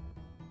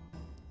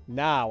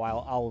 Now,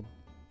 I'll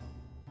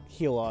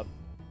heal up.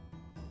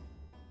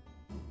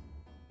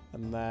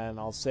 And then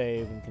I'll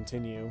save and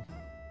continue.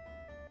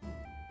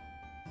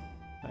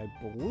 I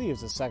believe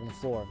it's the second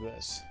floor of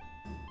this.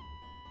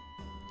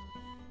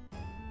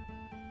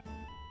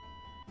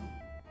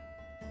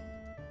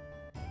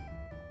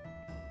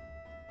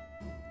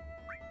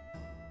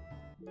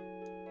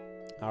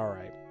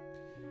 Alright.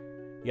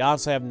 You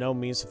honestly have no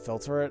means to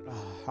filter it?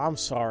 Oh, I'm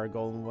sorry,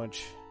 Golden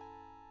Witch.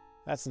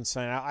 That's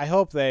insane. I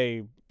hope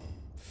they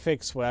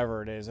fix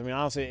whatever it is. I mean,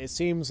 honestly, it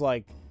seems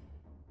like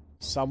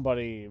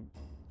somebody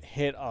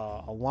hit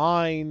a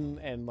line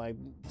and, like,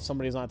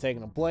 somebody's not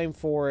taking the blame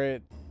for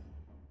it.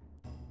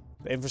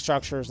 The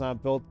infrastructure is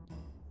not built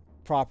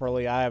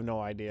properly. I have no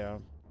idea.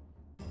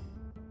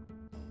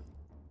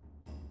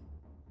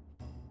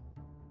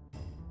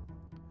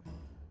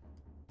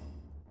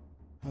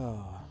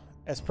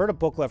 As per the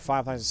booklet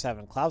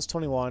 597, Cloud's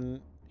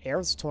 21,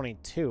 Aerith's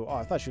 22. Oh,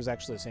 I thought she was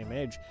actually the same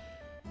age.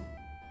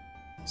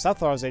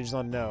 Southlar's age is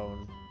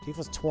unknown.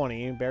 Tifa's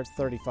 20, Barrett's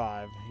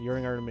 35. You're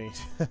younger than me.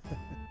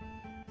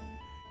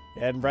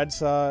 And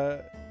Red's,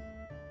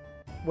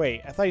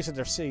 wait, I thought you said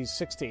he's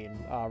 16.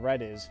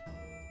 Red is.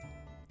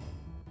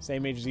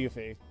 Same age as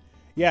Yuffie.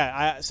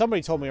 Yeah,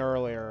 somebody told me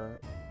earlier,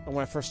 when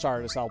I first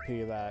started this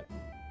LP, that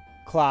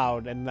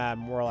Cloud and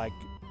them were like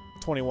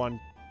 21,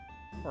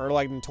 or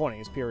like in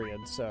 20s, period,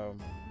 so.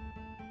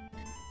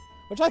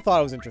 Which I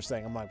thought was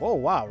interesting. I'm like, whoa,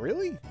 wow,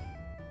 really?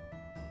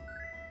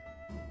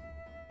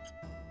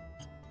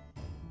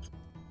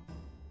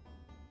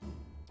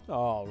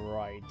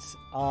 Alright.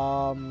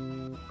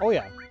 Oh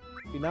yeah.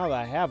 Now that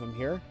I have him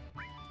here,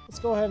 let's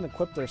go ahead and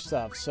equip their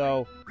stuff.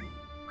 So,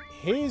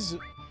 his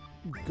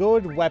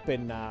good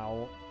weapon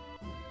now.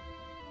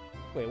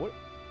 Wait, what?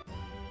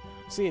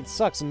 See, it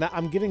sucks.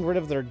 I'm getting rid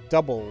of their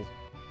double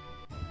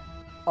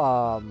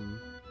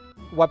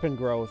weapon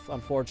growth,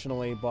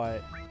 unfortunately,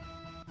 but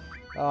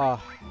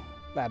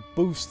that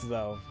boost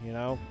though, you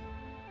know?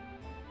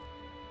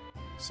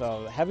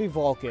 So, heavy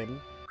Vulcan,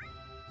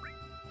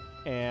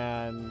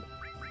 and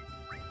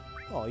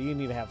well, you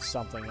need to have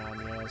something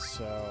on you,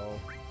 so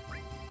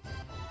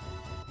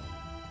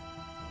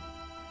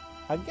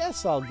I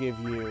guess I'll give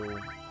you,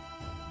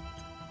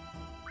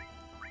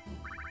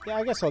 yeah,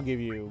 I guess I'll give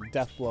you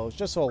Death Blows,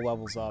 just so it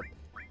levels up.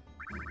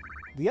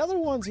 The other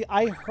ones,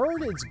 I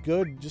heard it's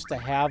good just to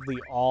have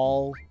the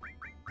all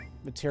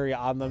materia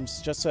on them,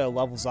 just so it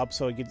levels up,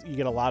 so you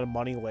get a lot of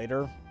money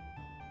later.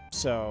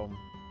 So,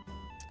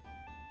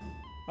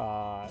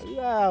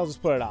 yeah, I'll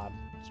just put it on.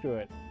 Screw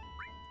it.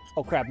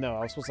 Oh crap, no,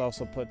 I was supposed to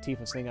also put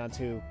Tifa's thing on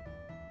too.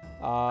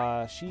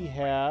 She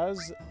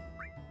has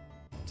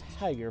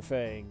Tiger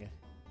Fang.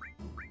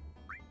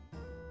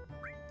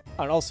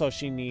 And also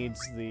she needs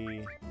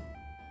the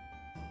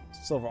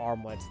Silver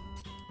Armlet.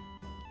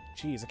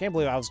 Jeez, I can't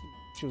believe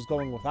she was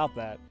going without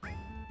that.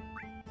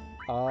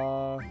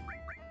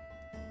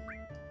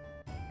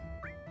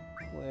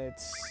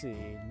 Let's see.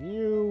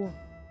 New.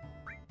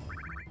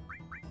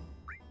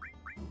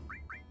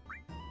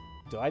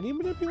 Do I need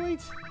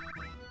Manipulate?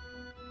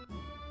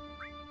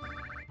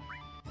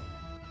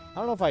 I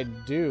don't know if I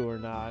do or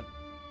not.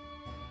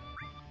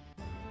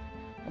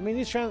 I mean,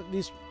 these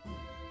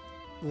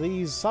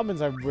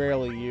summons I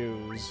rarely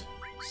use,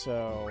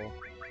 so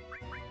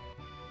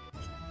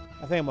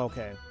I think I'm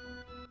okay.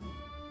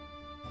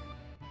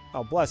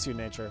 Oh, bless you,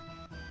 nature.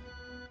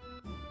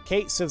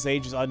 Kate says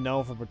age is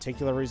unknown for a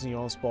particular reason you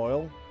won't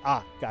spoil.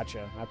 Ah,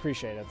 gotcha. I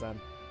appreciate it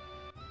then.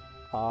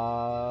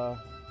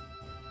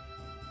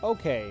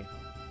 Okay.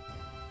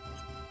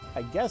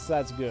 I guess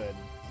that's good.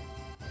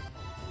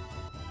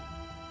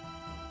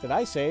 Did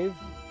I save?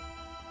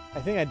 I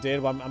think I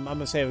did, but I'm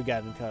gonna save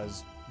again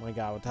because, my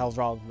god, what the hell's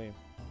wrong with me?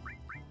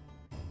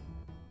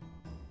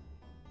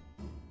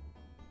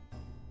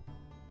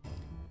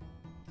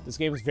 This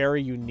game is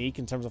very unique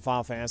in terms of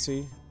Final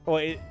Fantasy.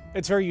 Well,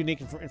 it's very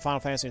unique in Final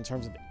Fantasy in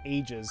terms of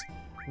ages.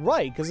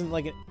 Right, because in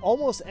like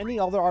almost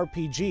any other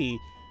RPG,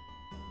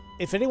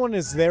 if anyone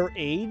is their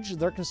age,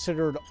 they're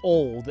considered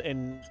old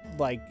and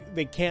like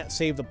they can't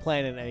save the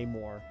planet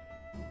anymore.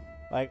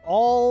 Like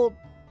all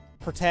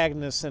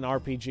protagonists in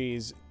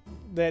RPGs,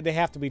 they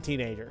have to be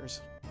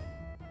teenagers.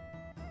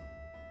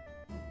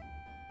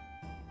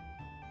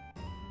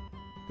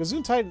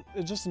 Gesundheit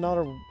is just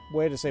another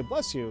way to say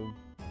bless you,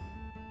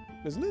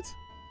 isn't it?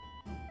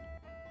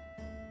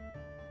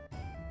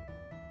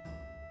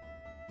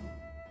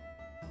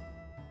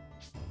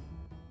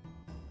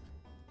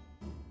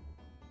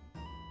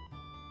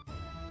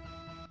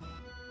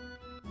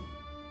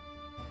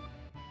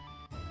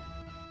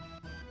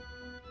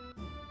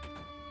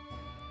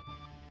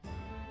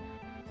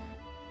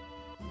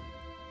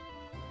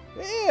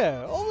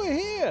 Here, over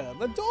here.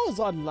 The door's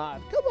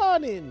unlocked. Come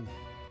on in.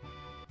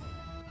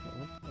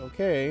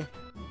 Okay.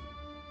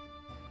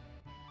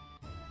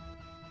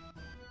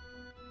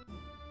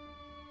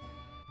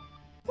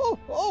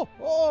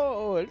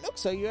 Oh, it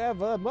looks like you have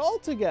them all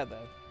together.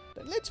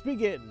 Then let's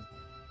begin.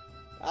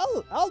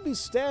 I'll be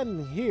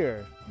standing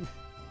here.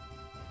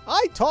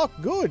 I talk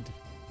good.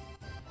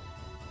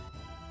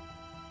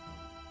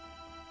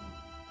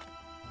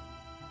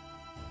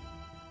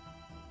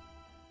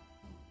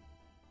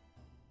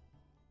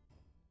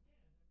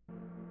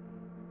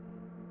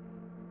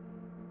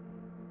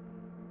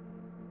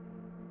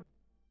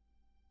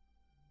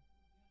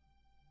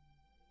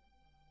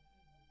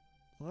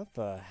 What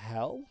the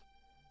hell?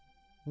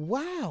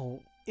 Wow,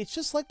 it's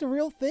just like the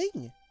real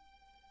thing.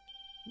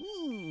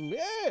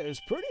 Yes,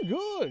 pretty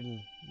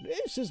good.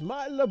 This is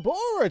my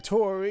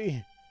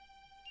laboratory.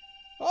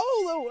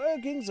 All the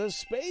workings of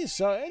space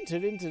are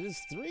entered into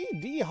this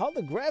 3D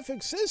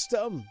holographic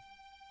system.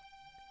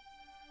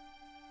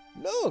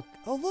 Look,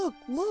 oh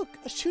look,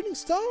 a shooting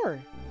star.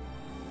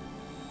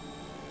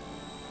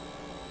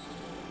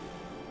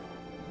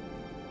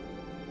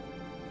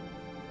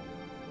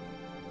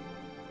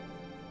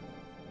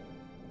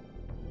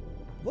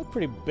 Look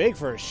pretty big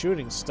for a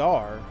shooting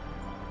star.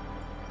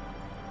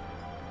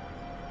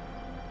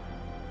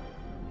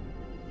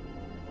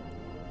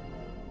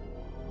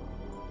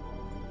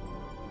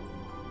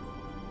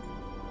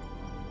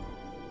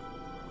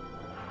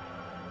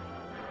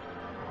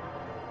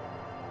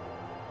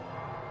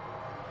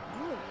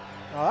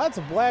 Oh, that's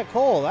a black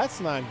hole. That's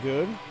not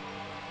good.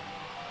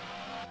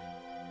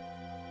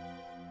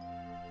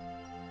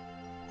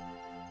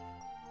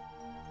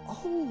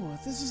 Oh,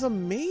 this is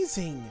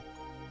amazing.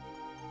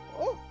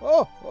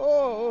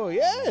 Oh,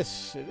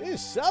 yes. It is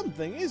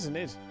something, isn't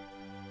it?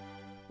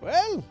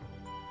 Well,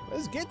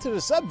 let's get to the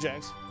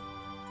subject.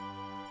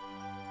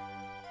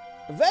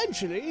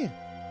 Eventually,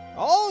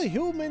 all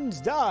humans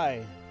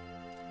die.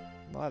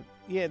 Not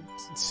yet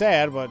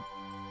sad, but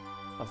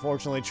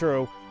unfortunately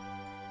true.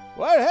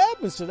 What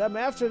happens to them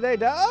after they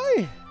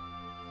die?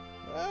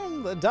 Well,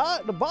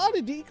 the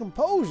body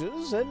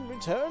decomposes and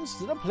returns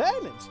to the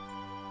planet.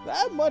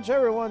 That much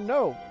everyone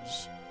knows.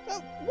 Now,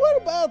 what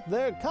about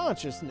their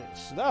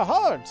consciousness, their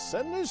hearts,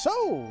 and their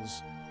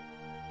souls?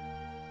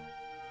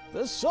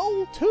 The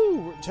soul,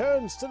 too,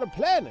 returns to the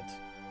planet.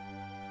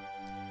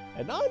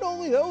 And not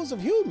only those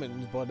of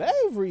humans, but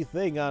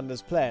everything on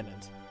this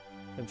planet.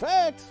 In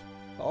fact,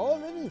 all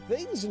living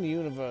things in the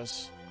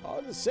universe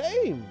are the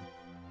same.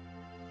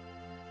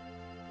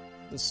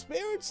 The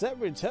spirits that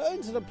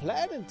return to the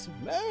planet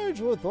merge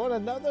with one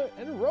another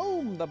and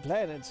roam the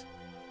planet.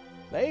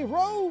 They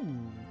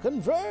roam,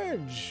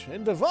 converge,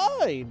 and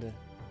divide,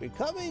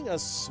 becoming a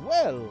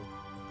swell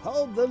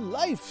called the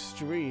life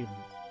stream.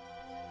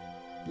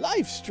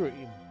 Life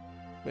stream,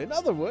 in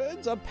other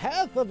words, a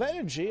path of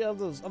energy of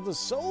the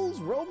souls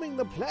roaming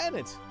the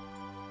planet.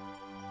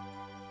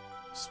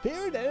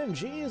 Spirit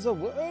energy is a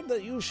word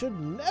that you should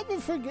never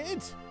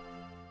forget.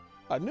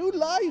 A new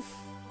life.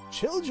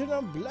 Children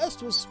are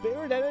blessed with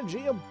spirit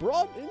energy and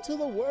brought into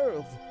the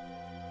world.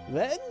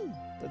 Then,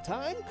 the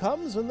time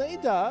comes when they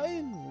die,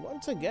 and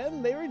once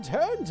again they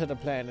return to the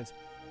planet.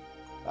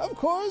 Of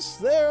course,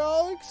 there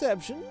are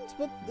exceptions,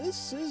 but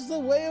this is the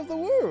way of the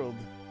world.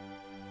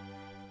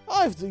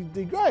 I've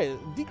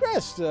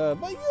digressed,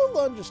 but you'll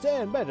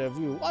understand better if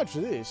you watch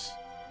this.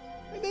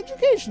 An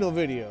educational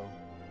video.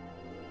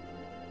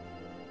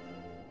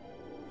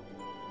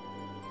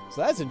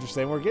 So that's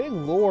interesting. We're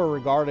getting lore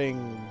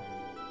regarding,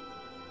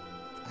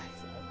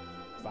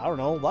 I don't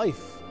know,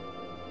 life.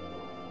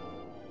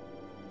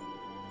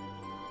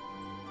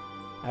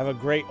 I have a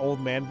great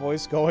old man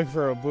voice going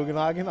for a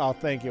Bugenhagen. Oh,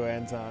 thank you,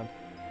 Anton.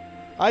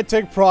 I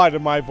take pride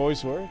in my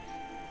voice work.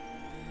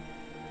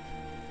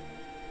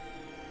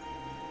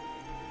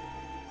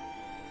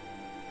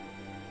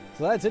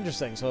 So that's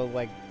interesting. So,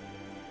 like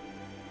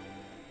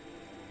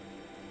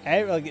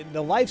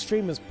the live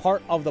stream is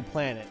part of the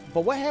planet.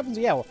 But what happens?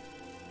 Yeah. Well,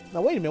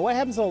 now wait a minute. What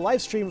happens to the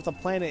live stream if the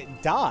planet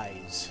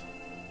dies?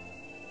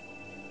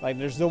 Like,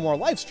 there's no more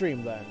live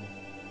stream then,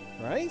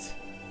 right?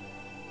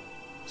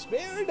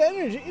 Spirit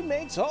energy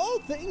makes all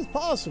things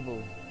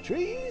possible.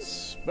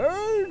 Trees,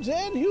 birds,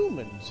 and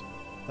humans.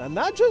 And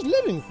not just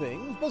living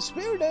things, but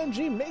spirit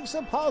energy makes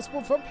it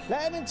possible for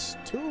planets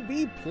to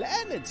be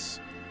planets.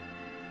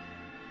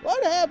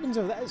 What happens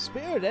if that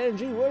spirit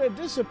energy were to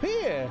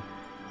disappear?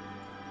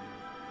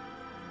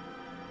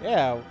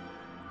 Yeah,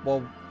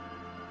 well,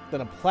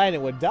 then a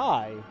planet would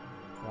die,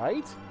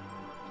 right?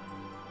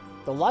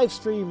 The live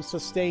stream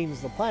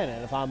sustains the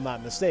planet, if I'm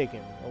not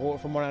mistaken, or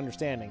from what I'm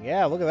understanding.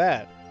 Yeah, look at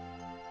that.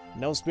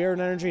 No spirit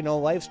energy, no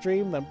live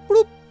stream, then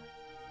bloop.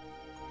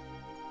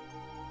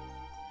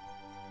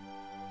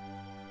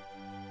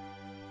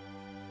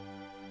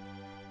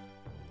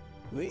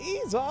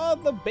 These are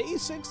the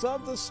basics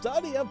of the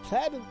study of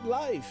planet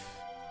life.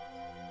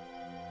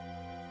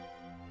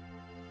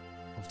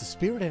 If the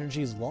spirit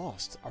energy is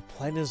lost, our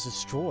planet is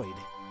destroyed.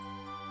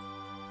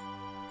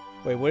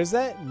 Wait, what is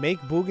that? Make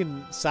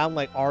Bugen sound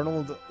like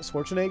Arnold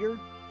Schwarzenegger?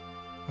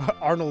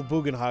 Arnold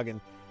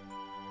Bugenhagen.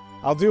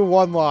 I'll do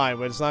one line,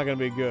 but it's not going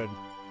to be good.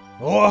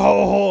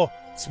 Oh,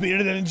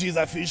 spirit energy is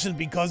efficient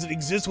because it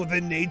exists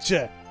within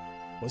nature.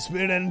 When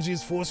spirit energy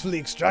is forcefully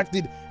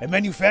extracted and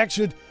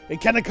manufactured, it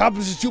can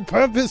accomplish its true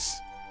purpose.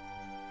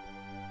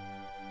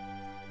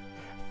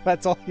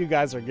 That's all you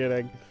guys are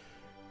getting.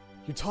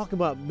 You're talking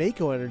about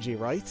Mako energy,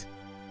 right?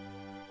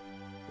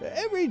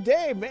 Every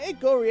day,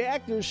 Mako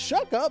reactors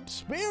suck up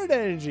spirit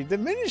energy,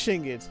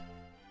 diminishing it.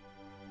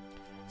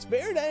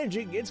 Spirit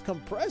energy gets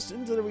compressed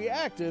into the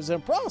reactors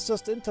and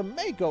processed into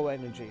Mako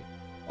energy.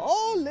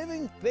 All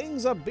living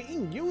things are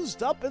being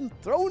used up and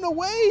thrown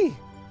away.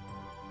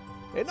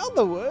 In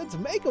other words,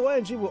 Mako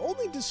energy will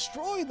only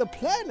destroy the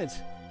planet.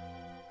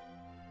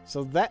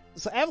 So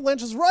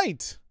Avalanche is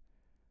right.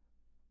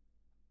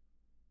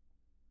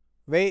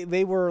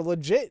 They were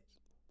legit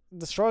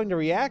destroying the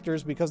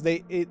reactors because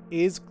it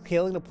is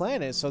killing the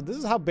planet. So this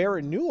is how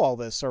Barrett knew all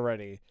this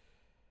already.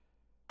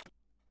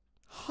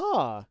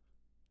 Huh.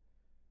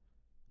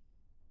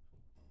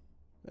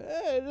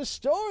 The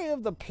story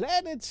of the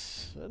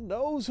planets and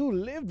those who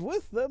lived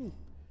with them.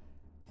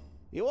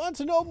 You want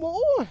to know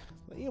more?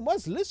 You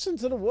must listen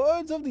to the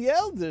words of the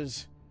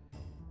elders.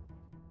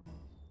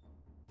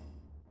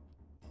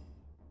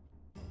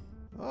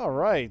 All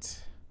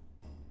right.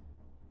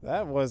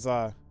 That was,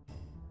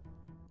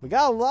 we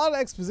got a lot of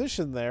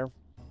exposition there.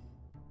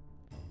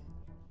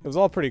 It was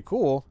all pretty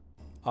cool.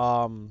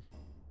 But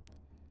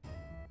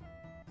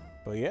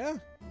yeah.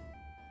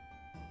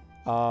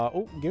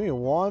 Oh, give me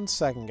 1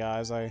 second,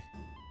 guys. I have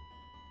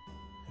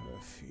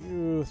a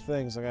few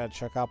things I gotta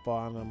check up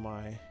on in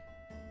my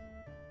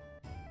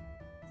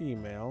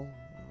email.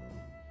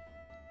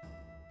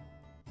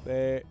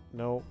 There,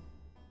 no.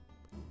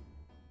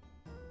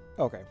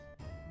 Okay.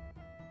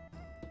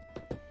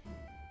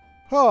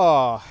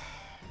 Oh,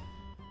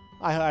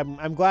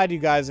 I'm glad you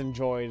guys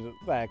enjoyed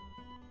that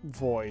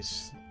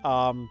voice.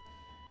 Does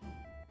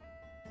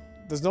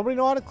nobody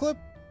know how to clip?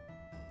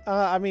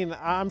 I mean,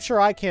 I'm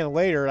sure I can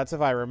later. That's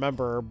if I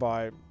remember.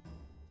 But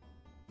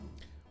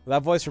will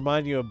that voice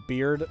remind you of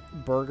Beard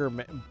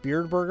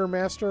Burger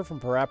Master from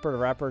Parappa the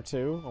Rapper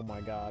 2? Oh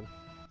my god.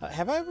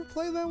 Have I ever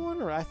played that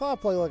one? Or I thought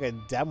I played like a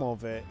demo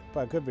of it,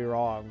 but I could be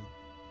wrong.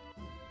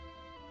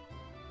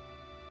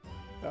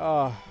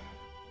 So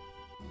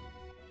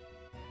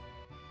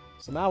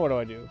now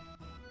what do?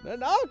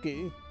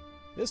 Nanaki?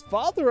 His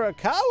father a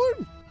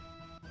coward?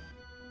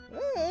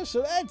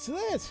 So that's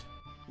it.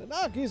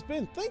 Nanaki's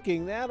been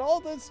thinking that all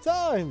this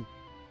time.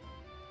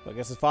 Well, I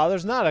guess his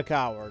father's not a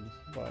coward,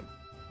 but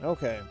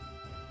okay.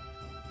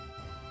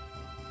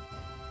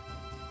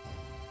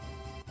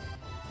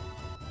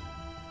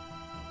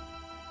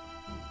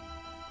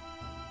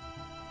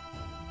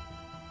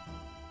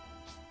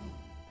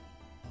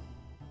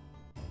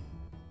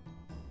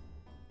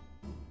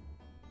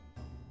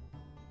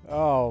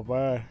 Oh,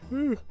 man.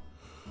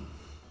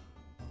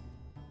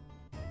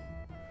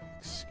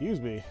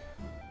 Excuse me.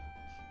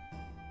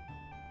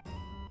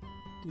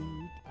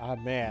 Ah,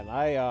 man.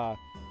 Now,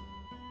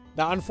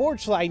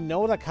 unfortunately, I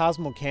know that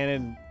Cosmo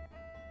Cannon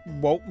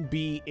won't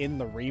be in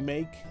the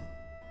remake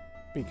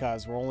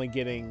because we're only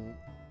getting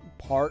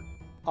part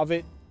of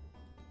it.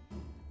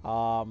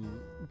 But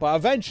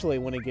eventually,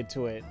 when I get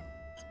to it,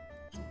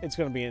 it's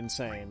going to be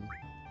insane.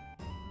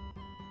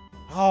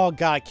 Oh,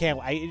 God, I can't...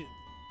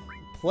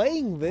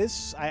 Playing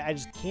this, I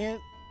just can't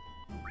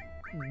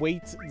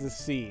wait to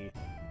see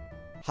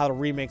how the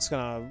remake's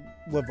gonna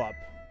live up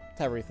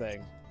to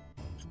everything.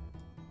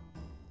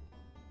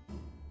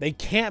 They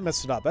can't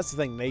mess it up. That's the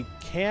thing. They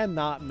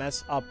cannot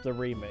mess up the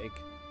remake.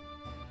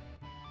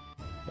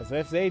 Because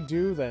if they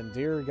do, then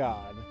dear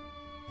God.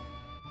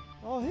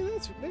 Oh, hey,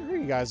 there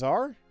you guys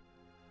are.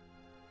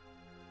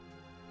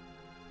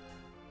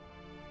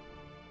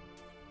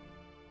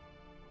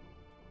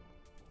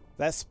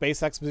 That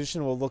space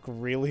exposition will look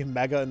really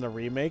mega in the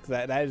remake.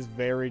 That is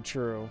very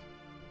true.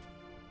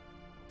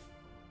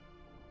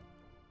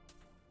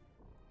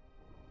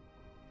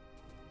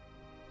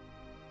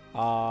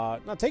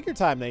 Now take your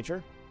time,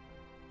 Nature.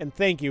 And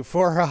thank you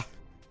for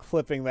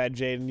clipping that,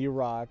 Jaden. You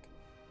rock.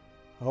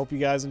 I hope you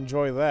guys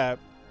enjoy that.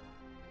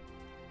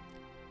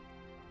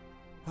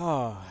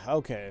 Ah,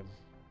 okay.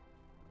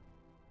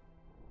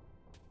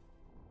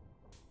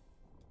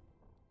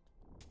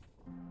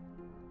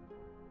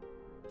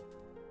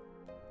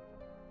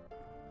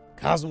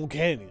 Cosmo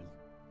Canyon.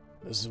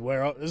 This is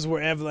where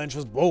Avalanche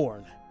was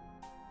born.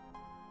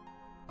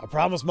 I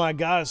promised my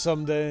guys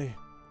someday,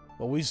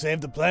 when we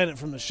save the planet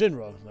from the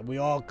Shinra, that we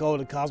all go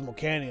to Cosmo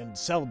Canyon to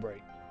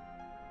celebrate.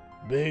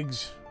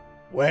 Biggs,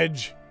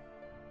 Wedge,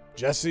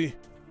 Jesse.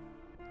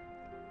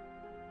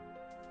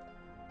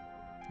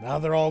 Now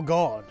they're all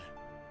gone.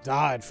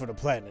 Died for the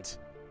planet.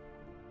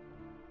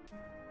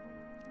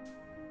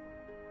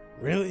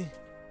 Really?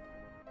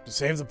 To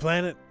save the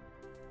planet?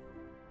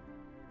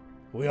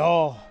 We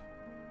all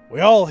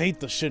hate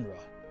the Shinra.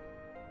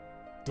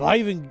 Do I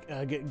even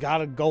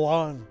gotta go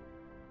on?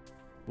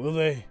 Will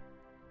they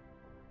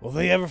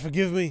ever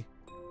forgive me?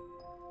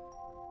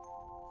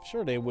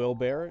 Sure they will,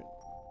 Barrett.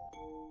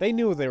 They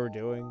knew what they were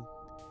doing.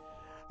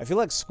 I feel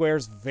like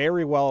Square's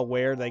very well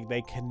aware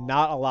they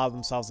cannot allow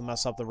themselves to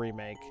mess up the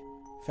remake.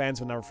 Fans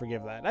would never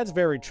forgive that. That's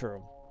very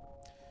true.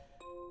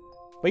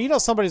 But you know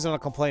somebody's gonna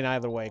complain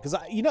either way. Because,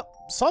 you know,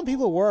 some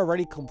people were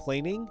already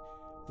complaining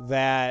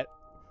that,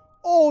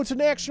 oh, it's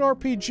an action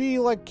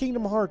RPG like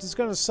Kingdom Hearts, it's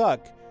gonna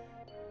suck.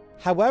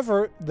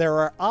 However, there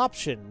are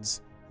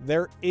options.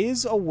 There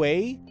is a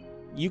way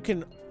you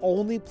can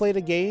only play the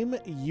game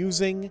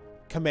using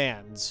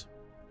commands.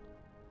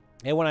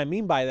 And what I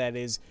mean by that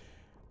is,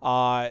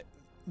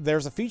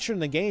 there's a feature in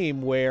the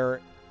game where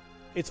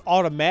it's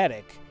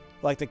automatic.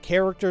 Like, the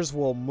characters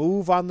will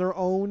move on their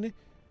own.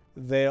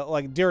 They'll,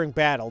 like, during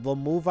battle, they'll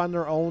move on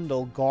their own,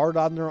 they'll guard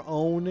on their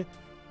own,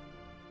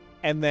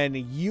 and then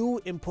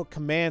you input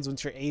commands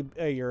once your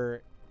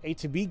A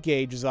to B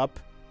gauge is up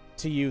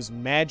to use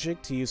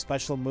magic, to use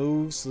special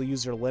moves, to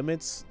use your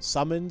limits,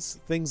 summons,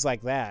 things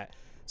like that.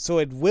 So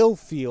it will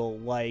feel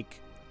like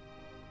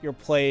you're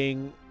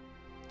playing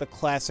the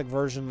classic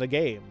version of the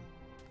game.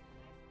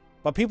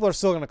 But people are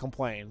still going to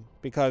complain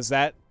because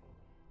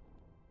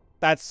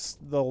that's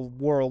the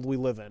world we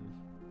live in,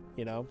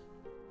 you know?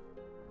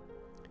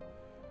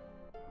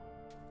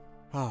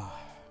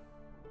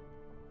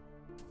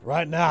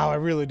 Right now, I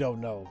really don't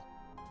know.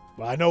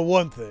 But I know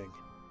one thing.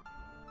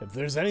 If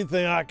there's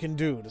anything I can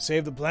do to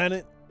save the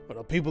planet or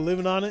the people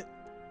living on it,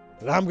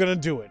 then I'm gonna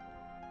do it.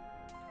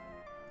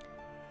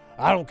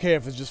 I don't care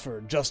if it's just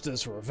for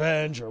justice or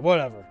revenge or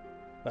whatever.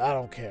 But I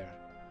don't care.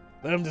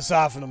 Let them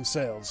decide for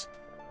themselves.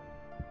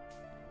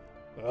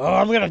 Oh,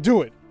 I'm gonna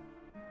do it.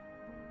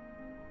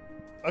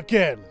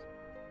 Again.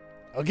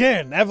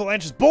 Again,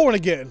 Avalanche is born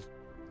again.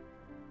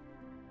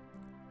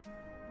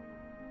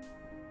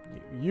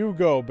 You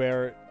go,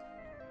 Barrett.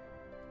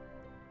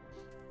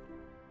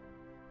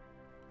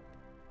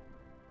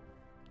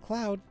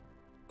 Cloud,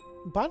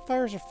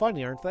 bonfires are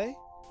funny, aren't they?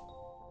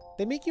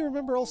 They make you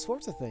remember all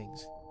sorts of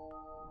things.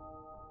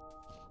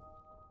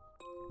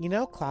 You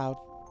know, Cloud,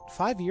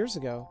 5 years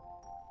ago...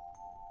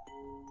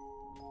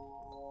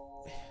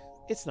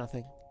 It's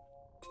nothing.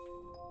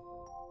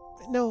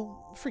 No,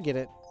 forget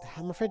it.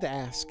 I'm afraid to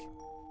ask.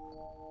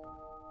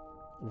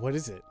 What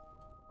is it?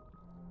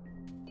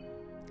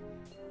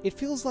 It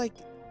feels like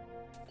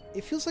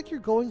you're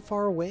going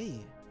far away.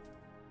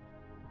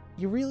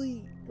 You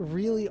really,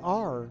 really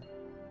are.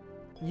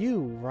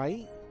 You,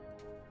 right?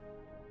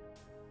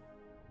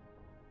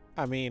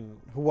 I mean,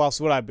 who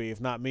else would I be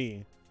if not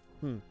me?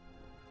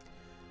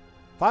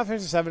 Final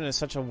Fantasy VII is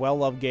such a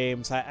well-loved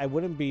game, so I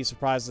wouldn't be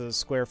surprised if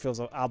Square feels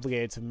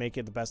obligated to make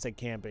it the best it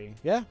can be.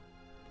 Yeah.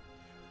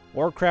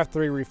 Warcraft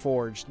 3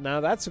 Reforged. Now,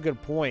 that's a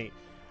good point.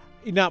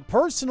 Now,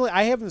 personally,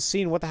 I haven't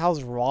seen what the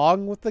hell's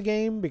wrong with the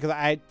game because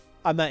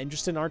I'm not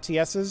interested in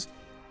RTSs.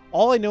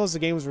 All I know is the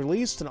game was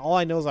released, and all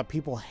I know is that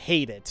people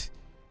hate it.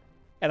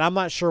 And I'm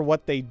not sure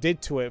what they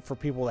did to it for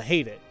people to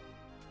hate it.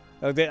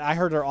 I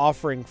heard they're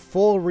offering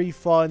full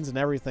refunds and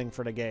everything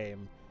for the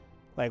game.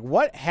 Like,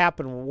 what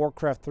happened with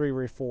Warcraft 3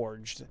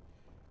 Reforged?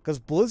 Because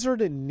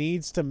Blizzard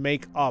needs to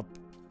make up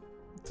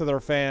to their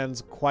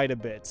fans quite a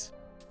bit.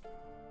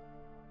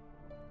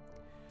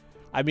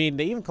 I mean,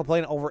 they even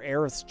complained over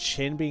Aerith's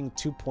chin being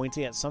too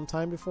pointy at some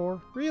time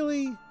before.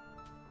 Really?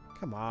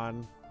 Come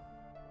on.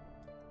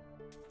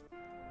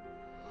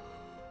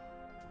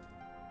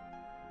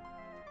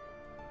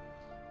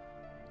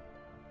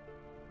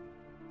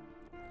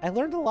 I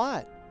learned a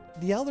lot.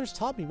 The Elders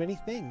taught me many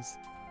things.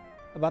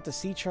 About the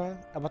Citra,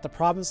 about the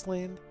Promised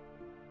Land.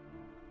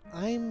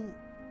 I'm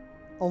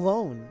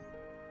alone.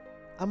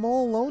 I'm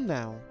all alone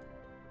now.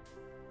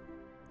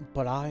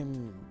 But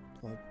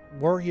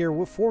we're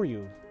here for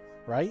you,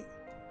 right?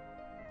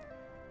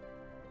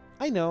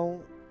 I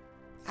know,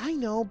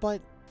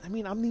 but I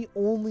mean, I'm the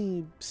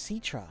only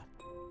Citra.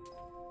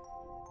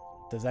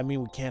 Does that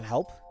mean we can't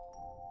help?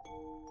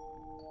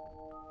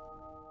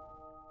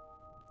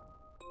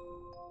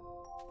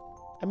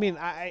 I mean,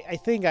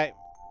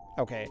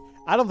 okay.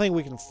 I don't think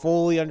we can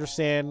fully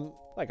understand,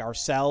 like,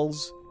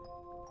 ourselves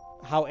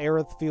how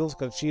Aerith feels,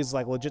 because she's,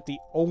 like, legit the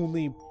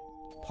only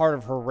part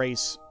of her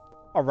race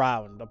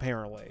around,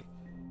 apparently.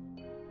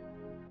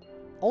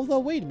 Although,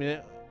 wait a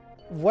minute.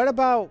 What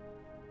about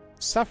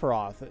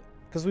Sephiroth?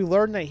 Because we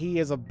learned that he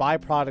is a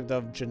byproduct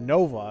of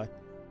Genova.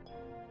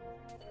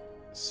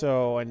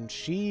 So, and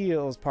she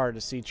was part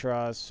of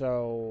Citra,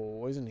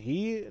 so isn't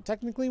he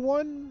technically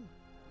one?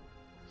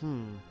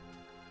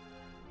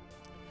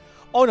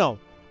 Oh, no.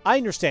 I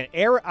understand.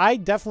 I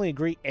definitely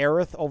agree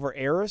Aerith over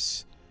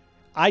Aeris.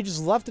 I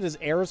just left it as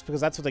Aeris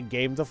because that's what the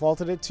game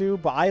defaulted it to,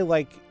 but I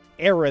like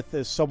Aerith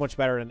is so much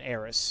better than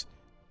Aeris.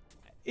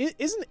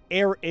 Isn't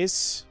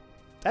Aeris...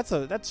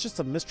 That's just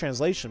a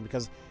mistranslation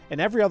because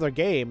in every other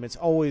game, it's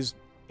always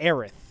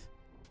Aerith.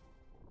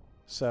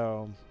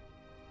 So...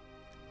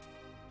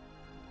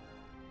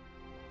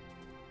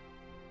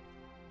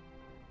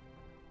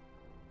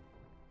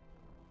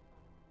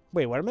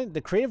 Wait, what a minute.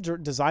 The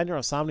creative designer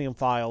of Somnium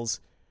Files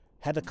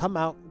had to come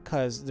out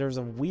because there's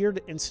a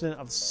weird incident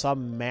of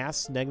some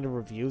mass negative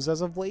reviews as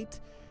of late.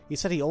 He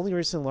said he only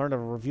recently learned of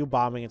a review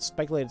bombing and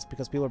speculated it's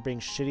because people are being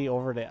shitty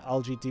over the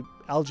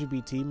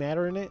LGBT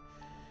matter in it.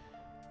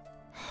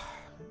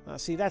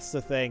 See, that's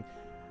the thing.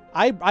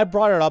 I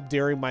brought it up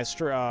during my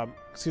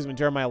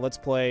during my Let's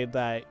Play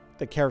that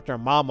the character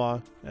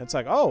Mama, and it's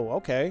like, oh,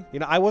 okay. You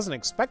know, I wasn't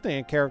expecting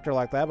a character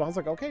like that, but I was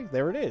like, okay,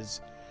 there it is.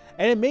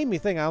 And it made me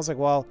think. I was like,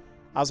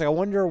 I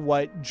wonder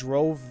what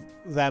drove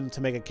them to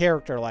make a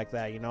character like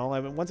that, you know?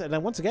 I mean, once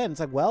again, it's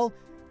like, well,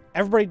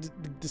 everybody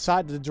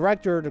decide, the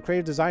director, the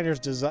creative designers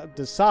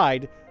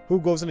decide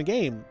who goes in the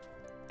game.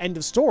 End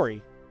of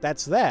story.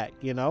 That's that,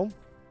 you know?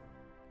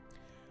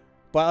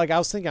 But, like, I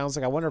was like,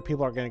 I wonder if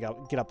people are going to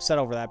get upset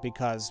over that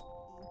because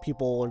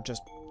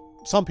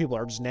some people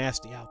are just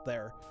nasty out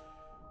there.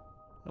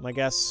 And I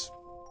guess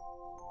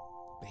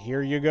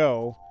here you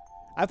go.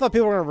 I thought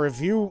people were going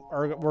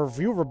to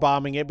review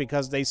bombing it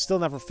because they still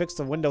never fixed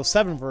the Windows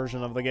 7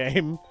 version of the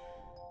game.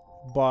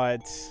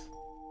 But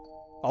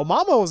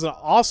Mama was an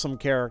awesome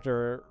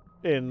character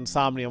in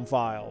Somnium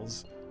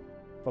Files.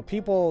 But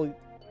people,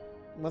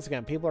 once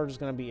again, people are just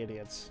going to be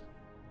idiots.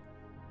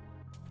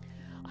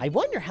 I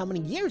wonder how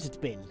many years it's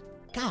been.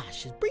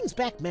 Gosh, it brings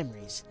back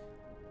memories.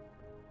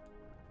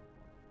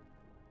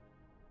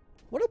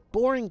 What a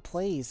boring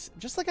place.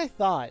 Just like I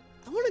thought.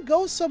 I want to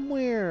go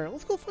somewhere.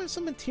 Let's go find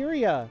some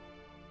materia.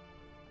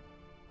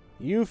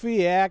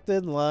 Yuffie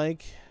acted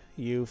like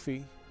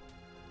Yuffie.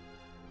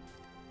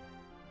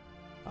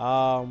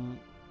 Now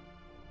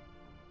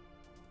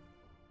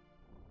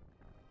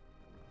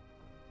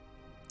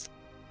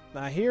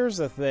here's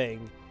the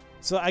thing.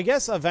 So I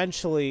guess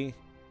eventually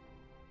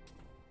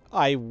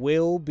I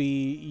will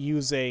be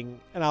using,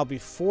 and I'll be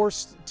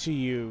forced to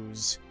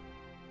use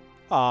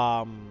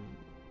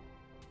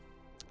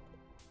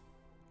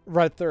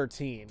Red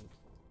 13.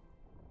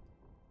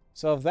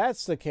 So if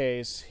that's the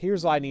case,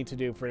 here's what I need to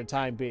do for the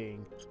time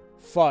being.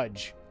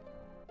 Fudge.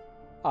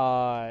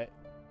 Uh-oh.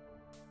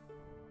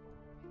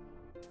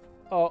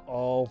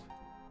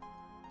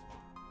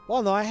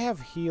 Well, no, I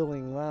have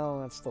healing.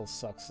 Well, that still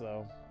sucks,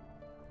 though.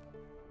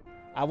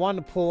 I want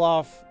to pull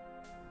off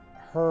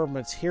her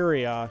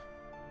materia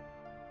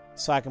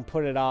so I can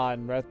put it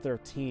on Red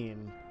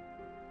 13.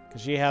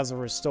 Because she has the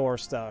restore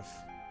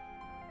stuff.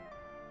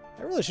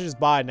 I really should just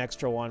buy an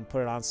extra one,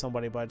 put it on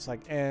somebody, but it's like,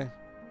 eh.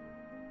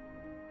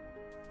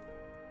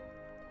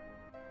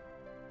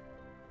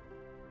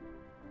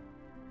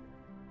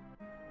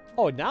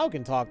 Oh, now I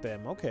can talk to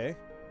him. Okay.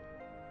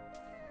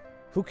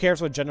 Who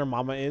cares what gender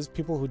Mama is?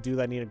 People who do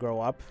that need to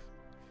grow up.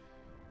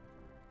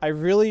 I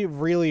really,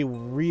 really,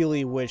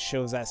 really wish it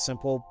was that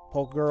simple,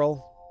 Poke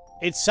Girl.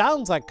 It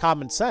sounds like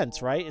common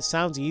sense, right? It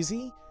sounds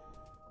easy.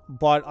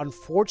 But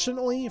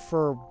unfortunately,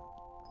 for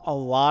a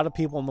lot of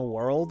people in the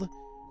world,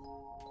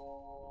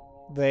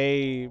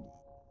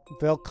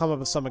 they'll come up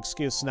with some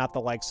excuse not to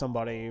like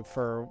somebody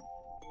for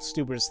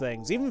stupidest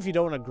things. Even if you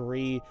don't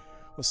agree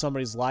with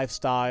somebody's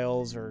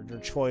lifestyles or their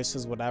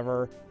choices,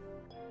 whatever.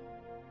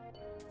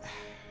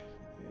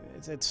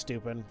 It's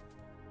stupid.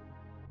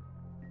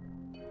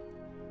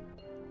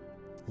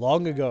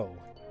 Long ago,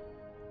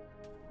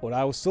 when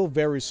I was still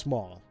very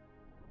small,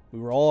 we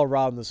were all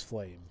around this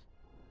flame.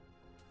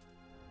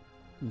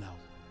 No,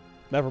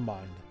 never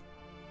mind.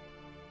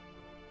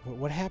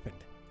 What happened?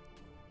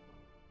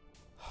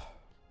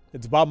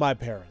 It's about my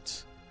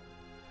parents.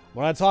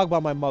 When I talk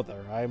about my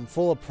mother, I am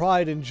full of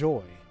pride and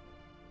joy,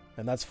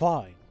 and that's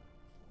fine.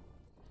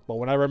 But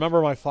when I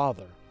remember my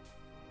father,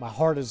 my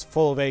heart is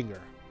full of anger.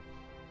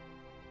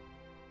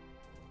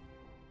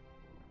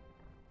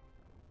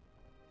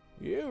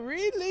 You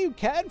really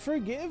can't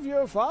forgive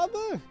your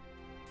father?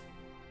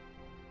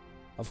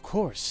 Of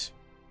course.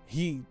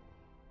 He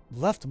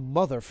left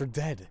Mother for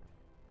dead.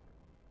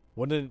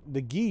 When the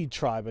Nagi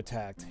tribe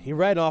attacked, he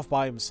ran off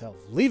by himself,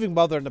 leaving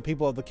Mother and the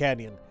people of the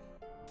canyon.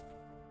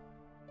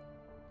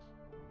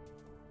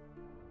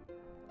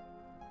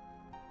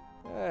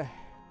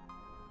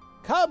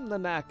 Come,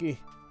 Nanaki.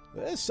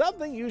 There's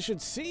something you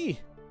should see.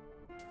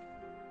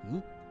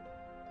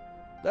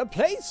 The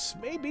place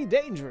may be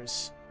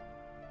dangerous.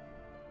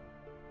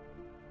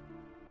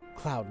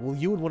 Cloud, will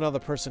you and one other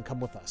person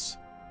come with us?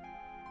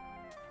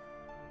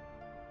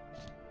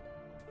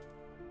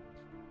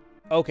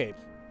 Okay.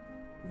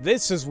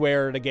 This is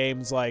where the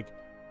game's like,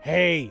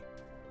 hey,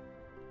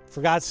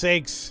 for God's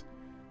sakes,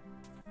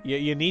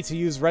 you need to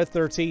use Red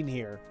 13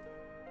 here.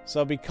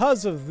 So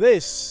because of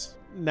this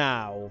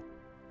now,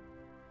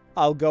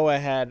 I'll go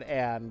ahead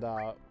and,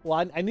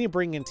 well, I need to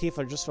bring in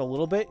Tifa just for a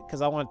little bit,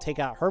 because I want to take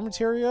out her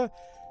materia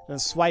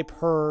and swipe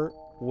her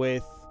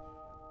with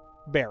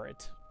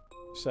Barret.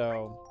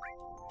 So...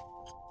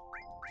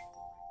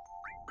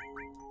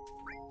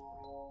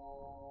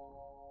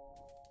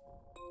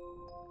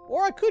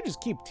 or I could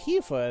just keep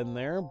Tifa in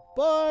there,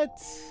 but...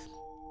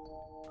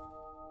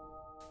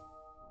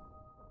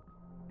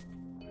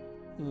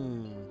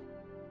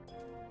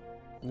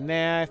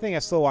 Nah, I think I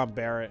still want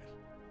Barret.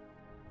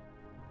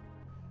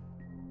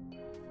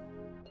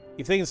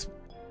 You think it's...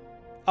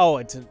 oh,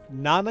 it's a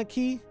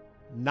Nanaki?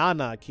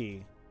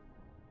 Nanaki.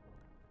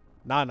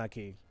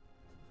 Nanaki.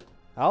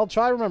 I'll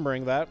try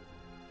remembering that.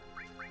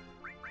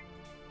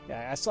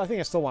 Yeah, I think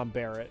I still want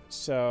Barret,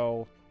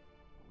 so...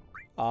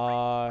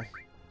 so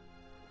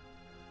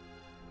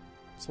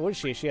what is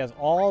she? She has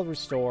all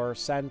restore,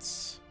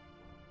 sense,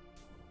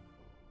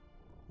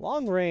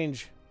 long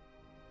range.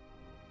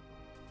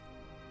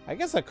 I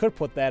guess I could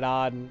put that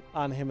on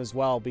him as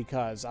well,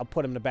 because I'll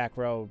put him in the back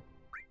row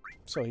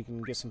so he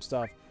can get some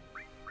stuff.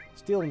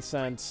 Steel and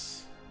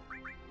sense.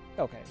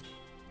 Okay.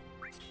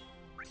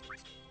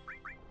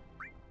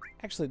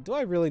 Actually, do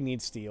I really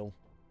need steel?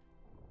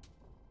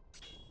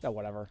 Oh,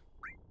 whatever.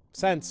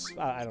 Sense.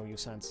 I don't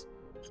use sense.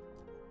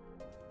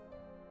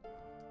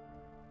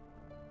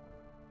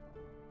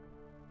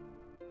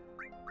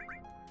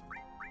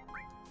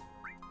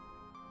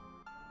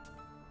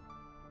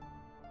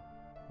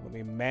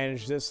 Let me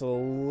manage this a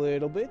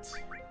little bit.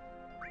 So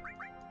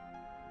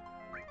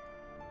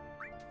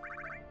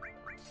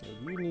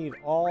you need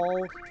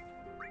all...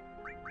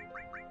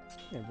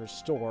 And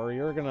restore.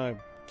 You're gonna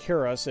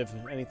cure us if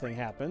anything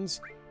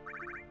happens.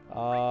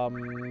 I'll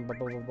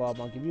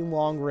give you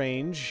long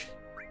range.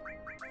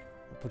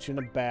 I'll put you in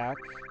the back.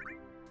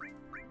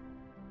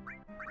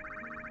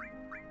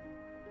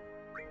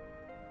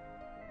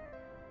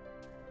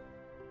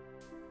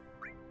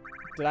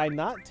 Did I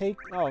not take...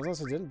 Oh, I was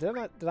gonna say,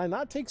 did I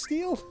not take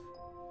steel?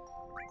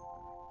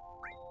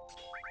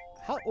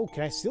 How... Oh,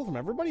 can I steal from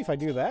everybody if I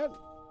do that?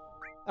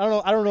 I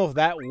don't know if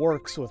that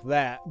works with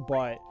that,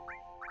 but...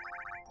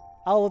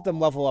 I'll let them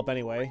level up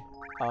anyway.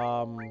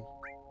 I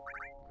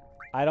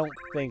don't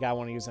think I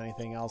want to use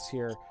anything else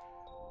here.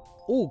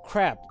 Oh,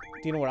 crap.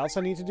 Do you know what else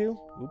I need to do?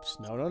 Oops.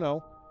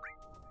 No.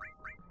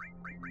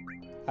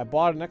 I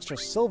bought an extra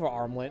silver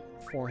armlet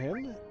for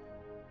him.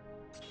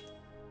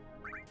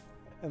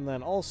 And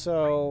then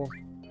also...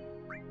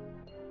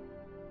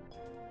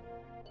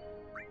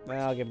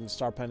 I'll give him the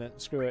star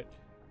pendant. Screw it.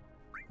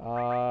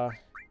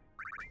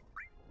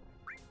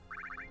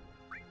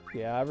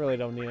 Yeah, I really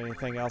don't need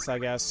anything else, I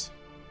guess.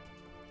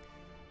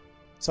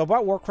 So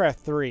about Warcraft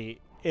 3,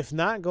 if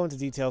not go into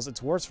details,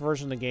 it's worse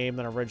version of the game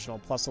than original,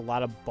 plus a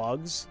lot of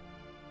bugs.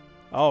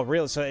 Oh,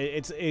 really? So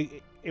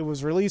it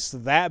was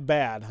released that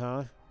bad,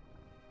 huh?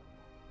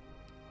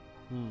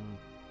 And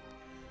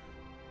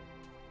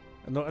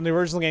the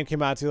original game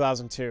came out in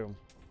 2002.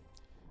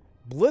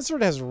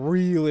 Blizzard has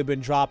really been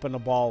dropping the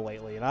ball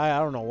lately, and I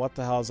don't know what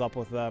the hell is up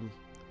with them.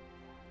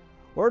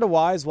 Word of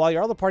wise, while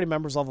your other party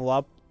members level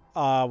up,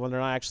 when they're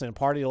not actually in a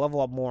party, you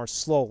level up more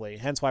slowly.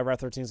 Hence why Red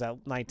 13 is at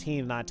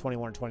 19, not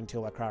 21 or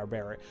 22 like Crowder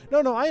Barrett.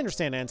 No, I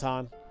understand,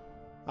 Anton.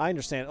 I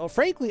understand. Well,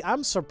 frankly,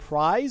 I'm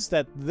surprised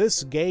that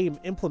this game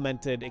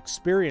implemented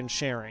experience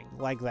sharing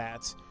like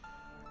that.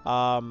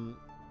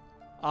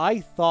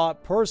 I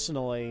thought,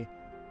 personally,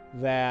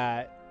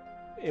 that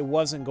it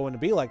wasn't going to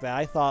be like that.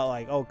 I thought,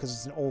 like, oh, because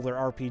it's an older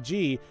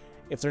RPG,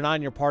 if they're not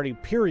in your party,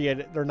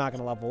 period, they're not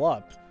going to level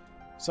up.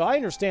 So I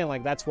understand,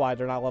 like, that's why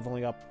they're not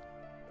leveling up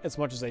as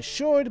much as they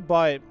should,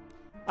 but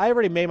I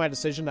already made my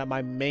decision that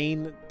my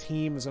main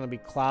team is going to be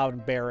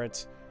Cloud,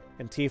 Barrett,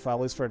 and Tifa,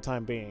 at least for the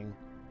time being.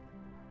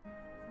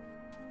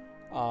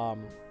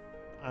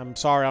 I'm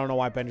sorry, I don't know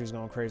why Benji's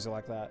going crazy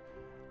like that.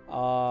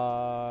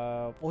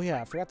 Oh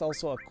yeah, I forgot to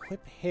also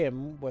equip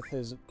him with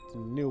his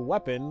new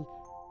weapon,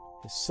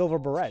 his silver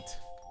beret.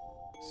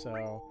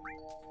 So,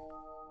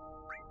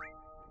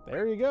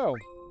 there you go.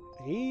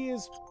 He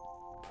is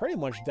pretty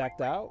much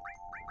decked out.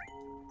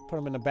 Put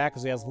him in the back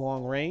because he has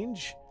long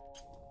range.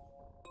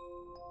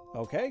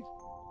 Okay.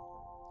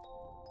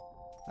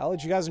 I'll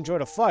let you guys enjoy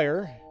the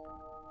fire.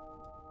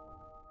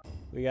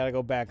 We gotta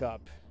go back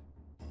up.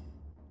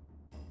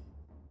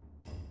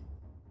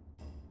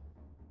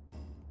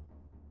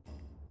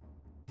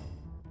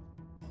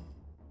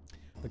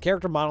 The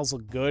character models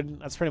look good.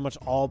 That's pretty much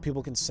all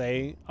people can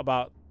say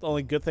about... The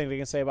only good thing they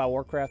can say about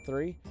Warcraft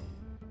 3.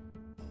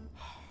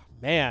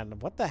 Man,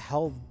 what the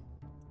hell...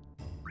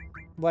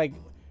 Like,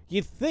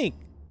 you'd think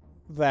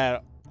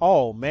that...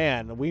 Oh,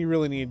 man, we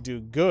really need to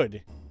do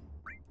good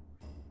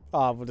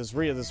with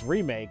this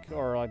remake,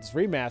 or like this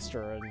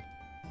remaster, and...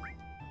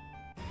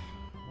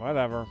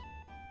 Whatever.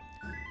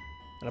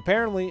 And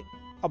apparently...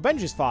 Oh,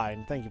 Benji's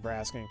fine. Thank you for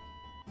asking.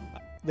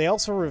 They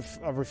also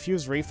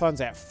refused refunds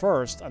at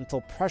first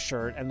until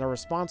pressured, and their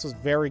response was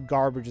very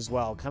garbage as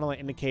well, kind of like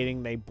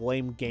indicating they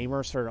blame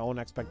gamers for their own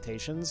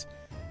expectations.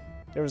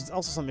 There was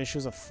also some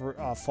issues of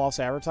false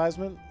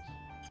advertisement.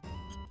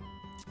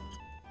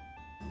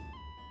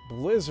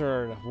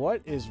 Blizzard,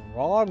 what is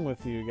wrong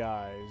with you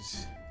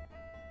guys?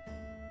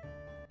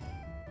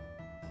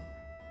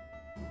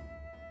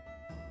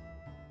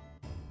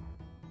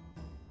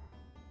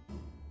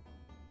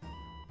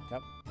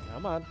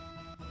 Come on.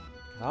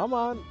 Come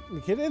on,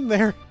 get in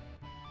there.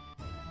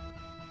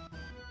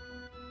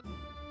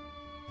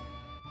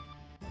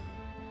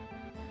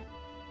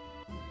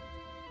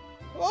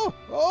 Oh!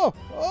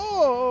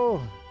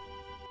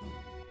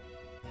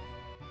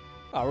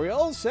 Are we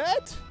all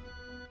set?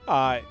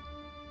 I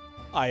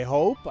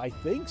hope. I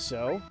think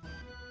so.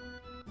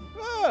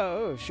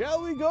 Oh,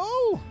 shall we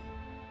go?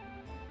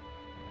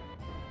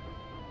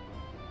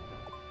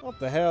 What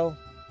the hell?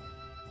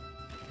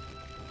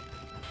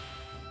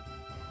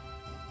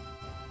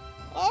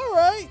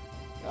 Alright,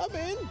 I'm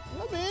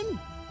in.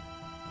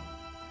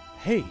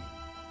 Hey,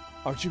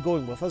 aren't you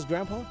going with us,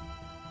 Grandpa?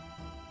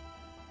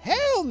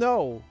 Hell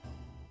no!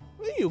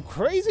 Are you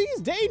crazy?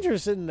 It's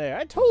dangerous in there.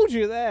 I told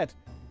you that.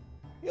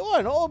 You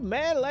want an old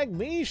man like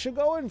me should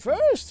go in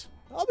first?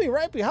 I'll be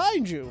right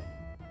behind you.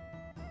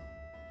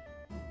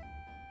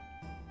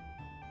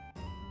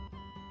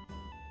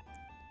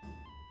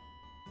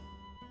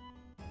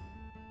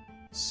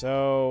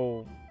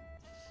 So,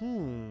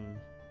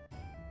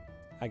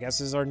 I guess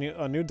this is a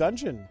new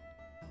dungeon.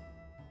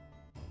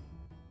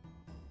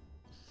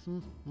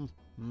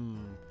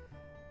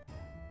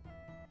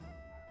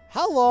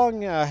 How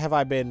long have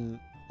I been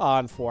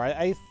on for?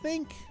 I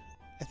think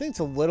it's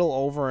a little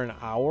over an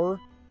hour.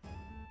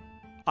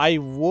 I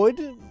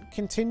would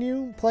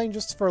continue playing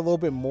just for a little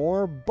bit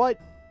more, but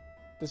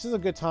this is a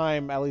good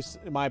time, at least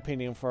in my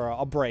opinion, for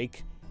a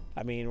break.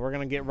 I mean, we're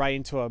going to get right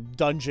into a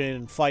dungeon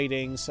and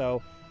fighting,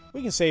 so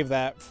we can save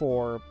that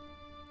for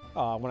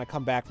when I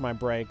come back from my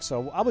break.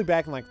 So I'll be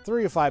back in like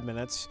 3 or 5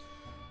 minutes.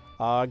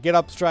 Get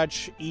up,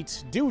 stretch,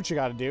 eat, do what you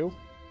got to do.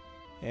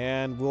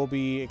 And we'll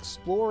be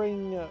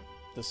exploring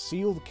the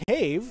sealed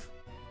cave,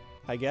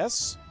 I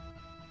guess,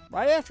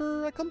 right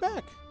after I come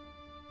back.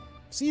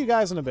 See you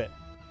guys in a bit.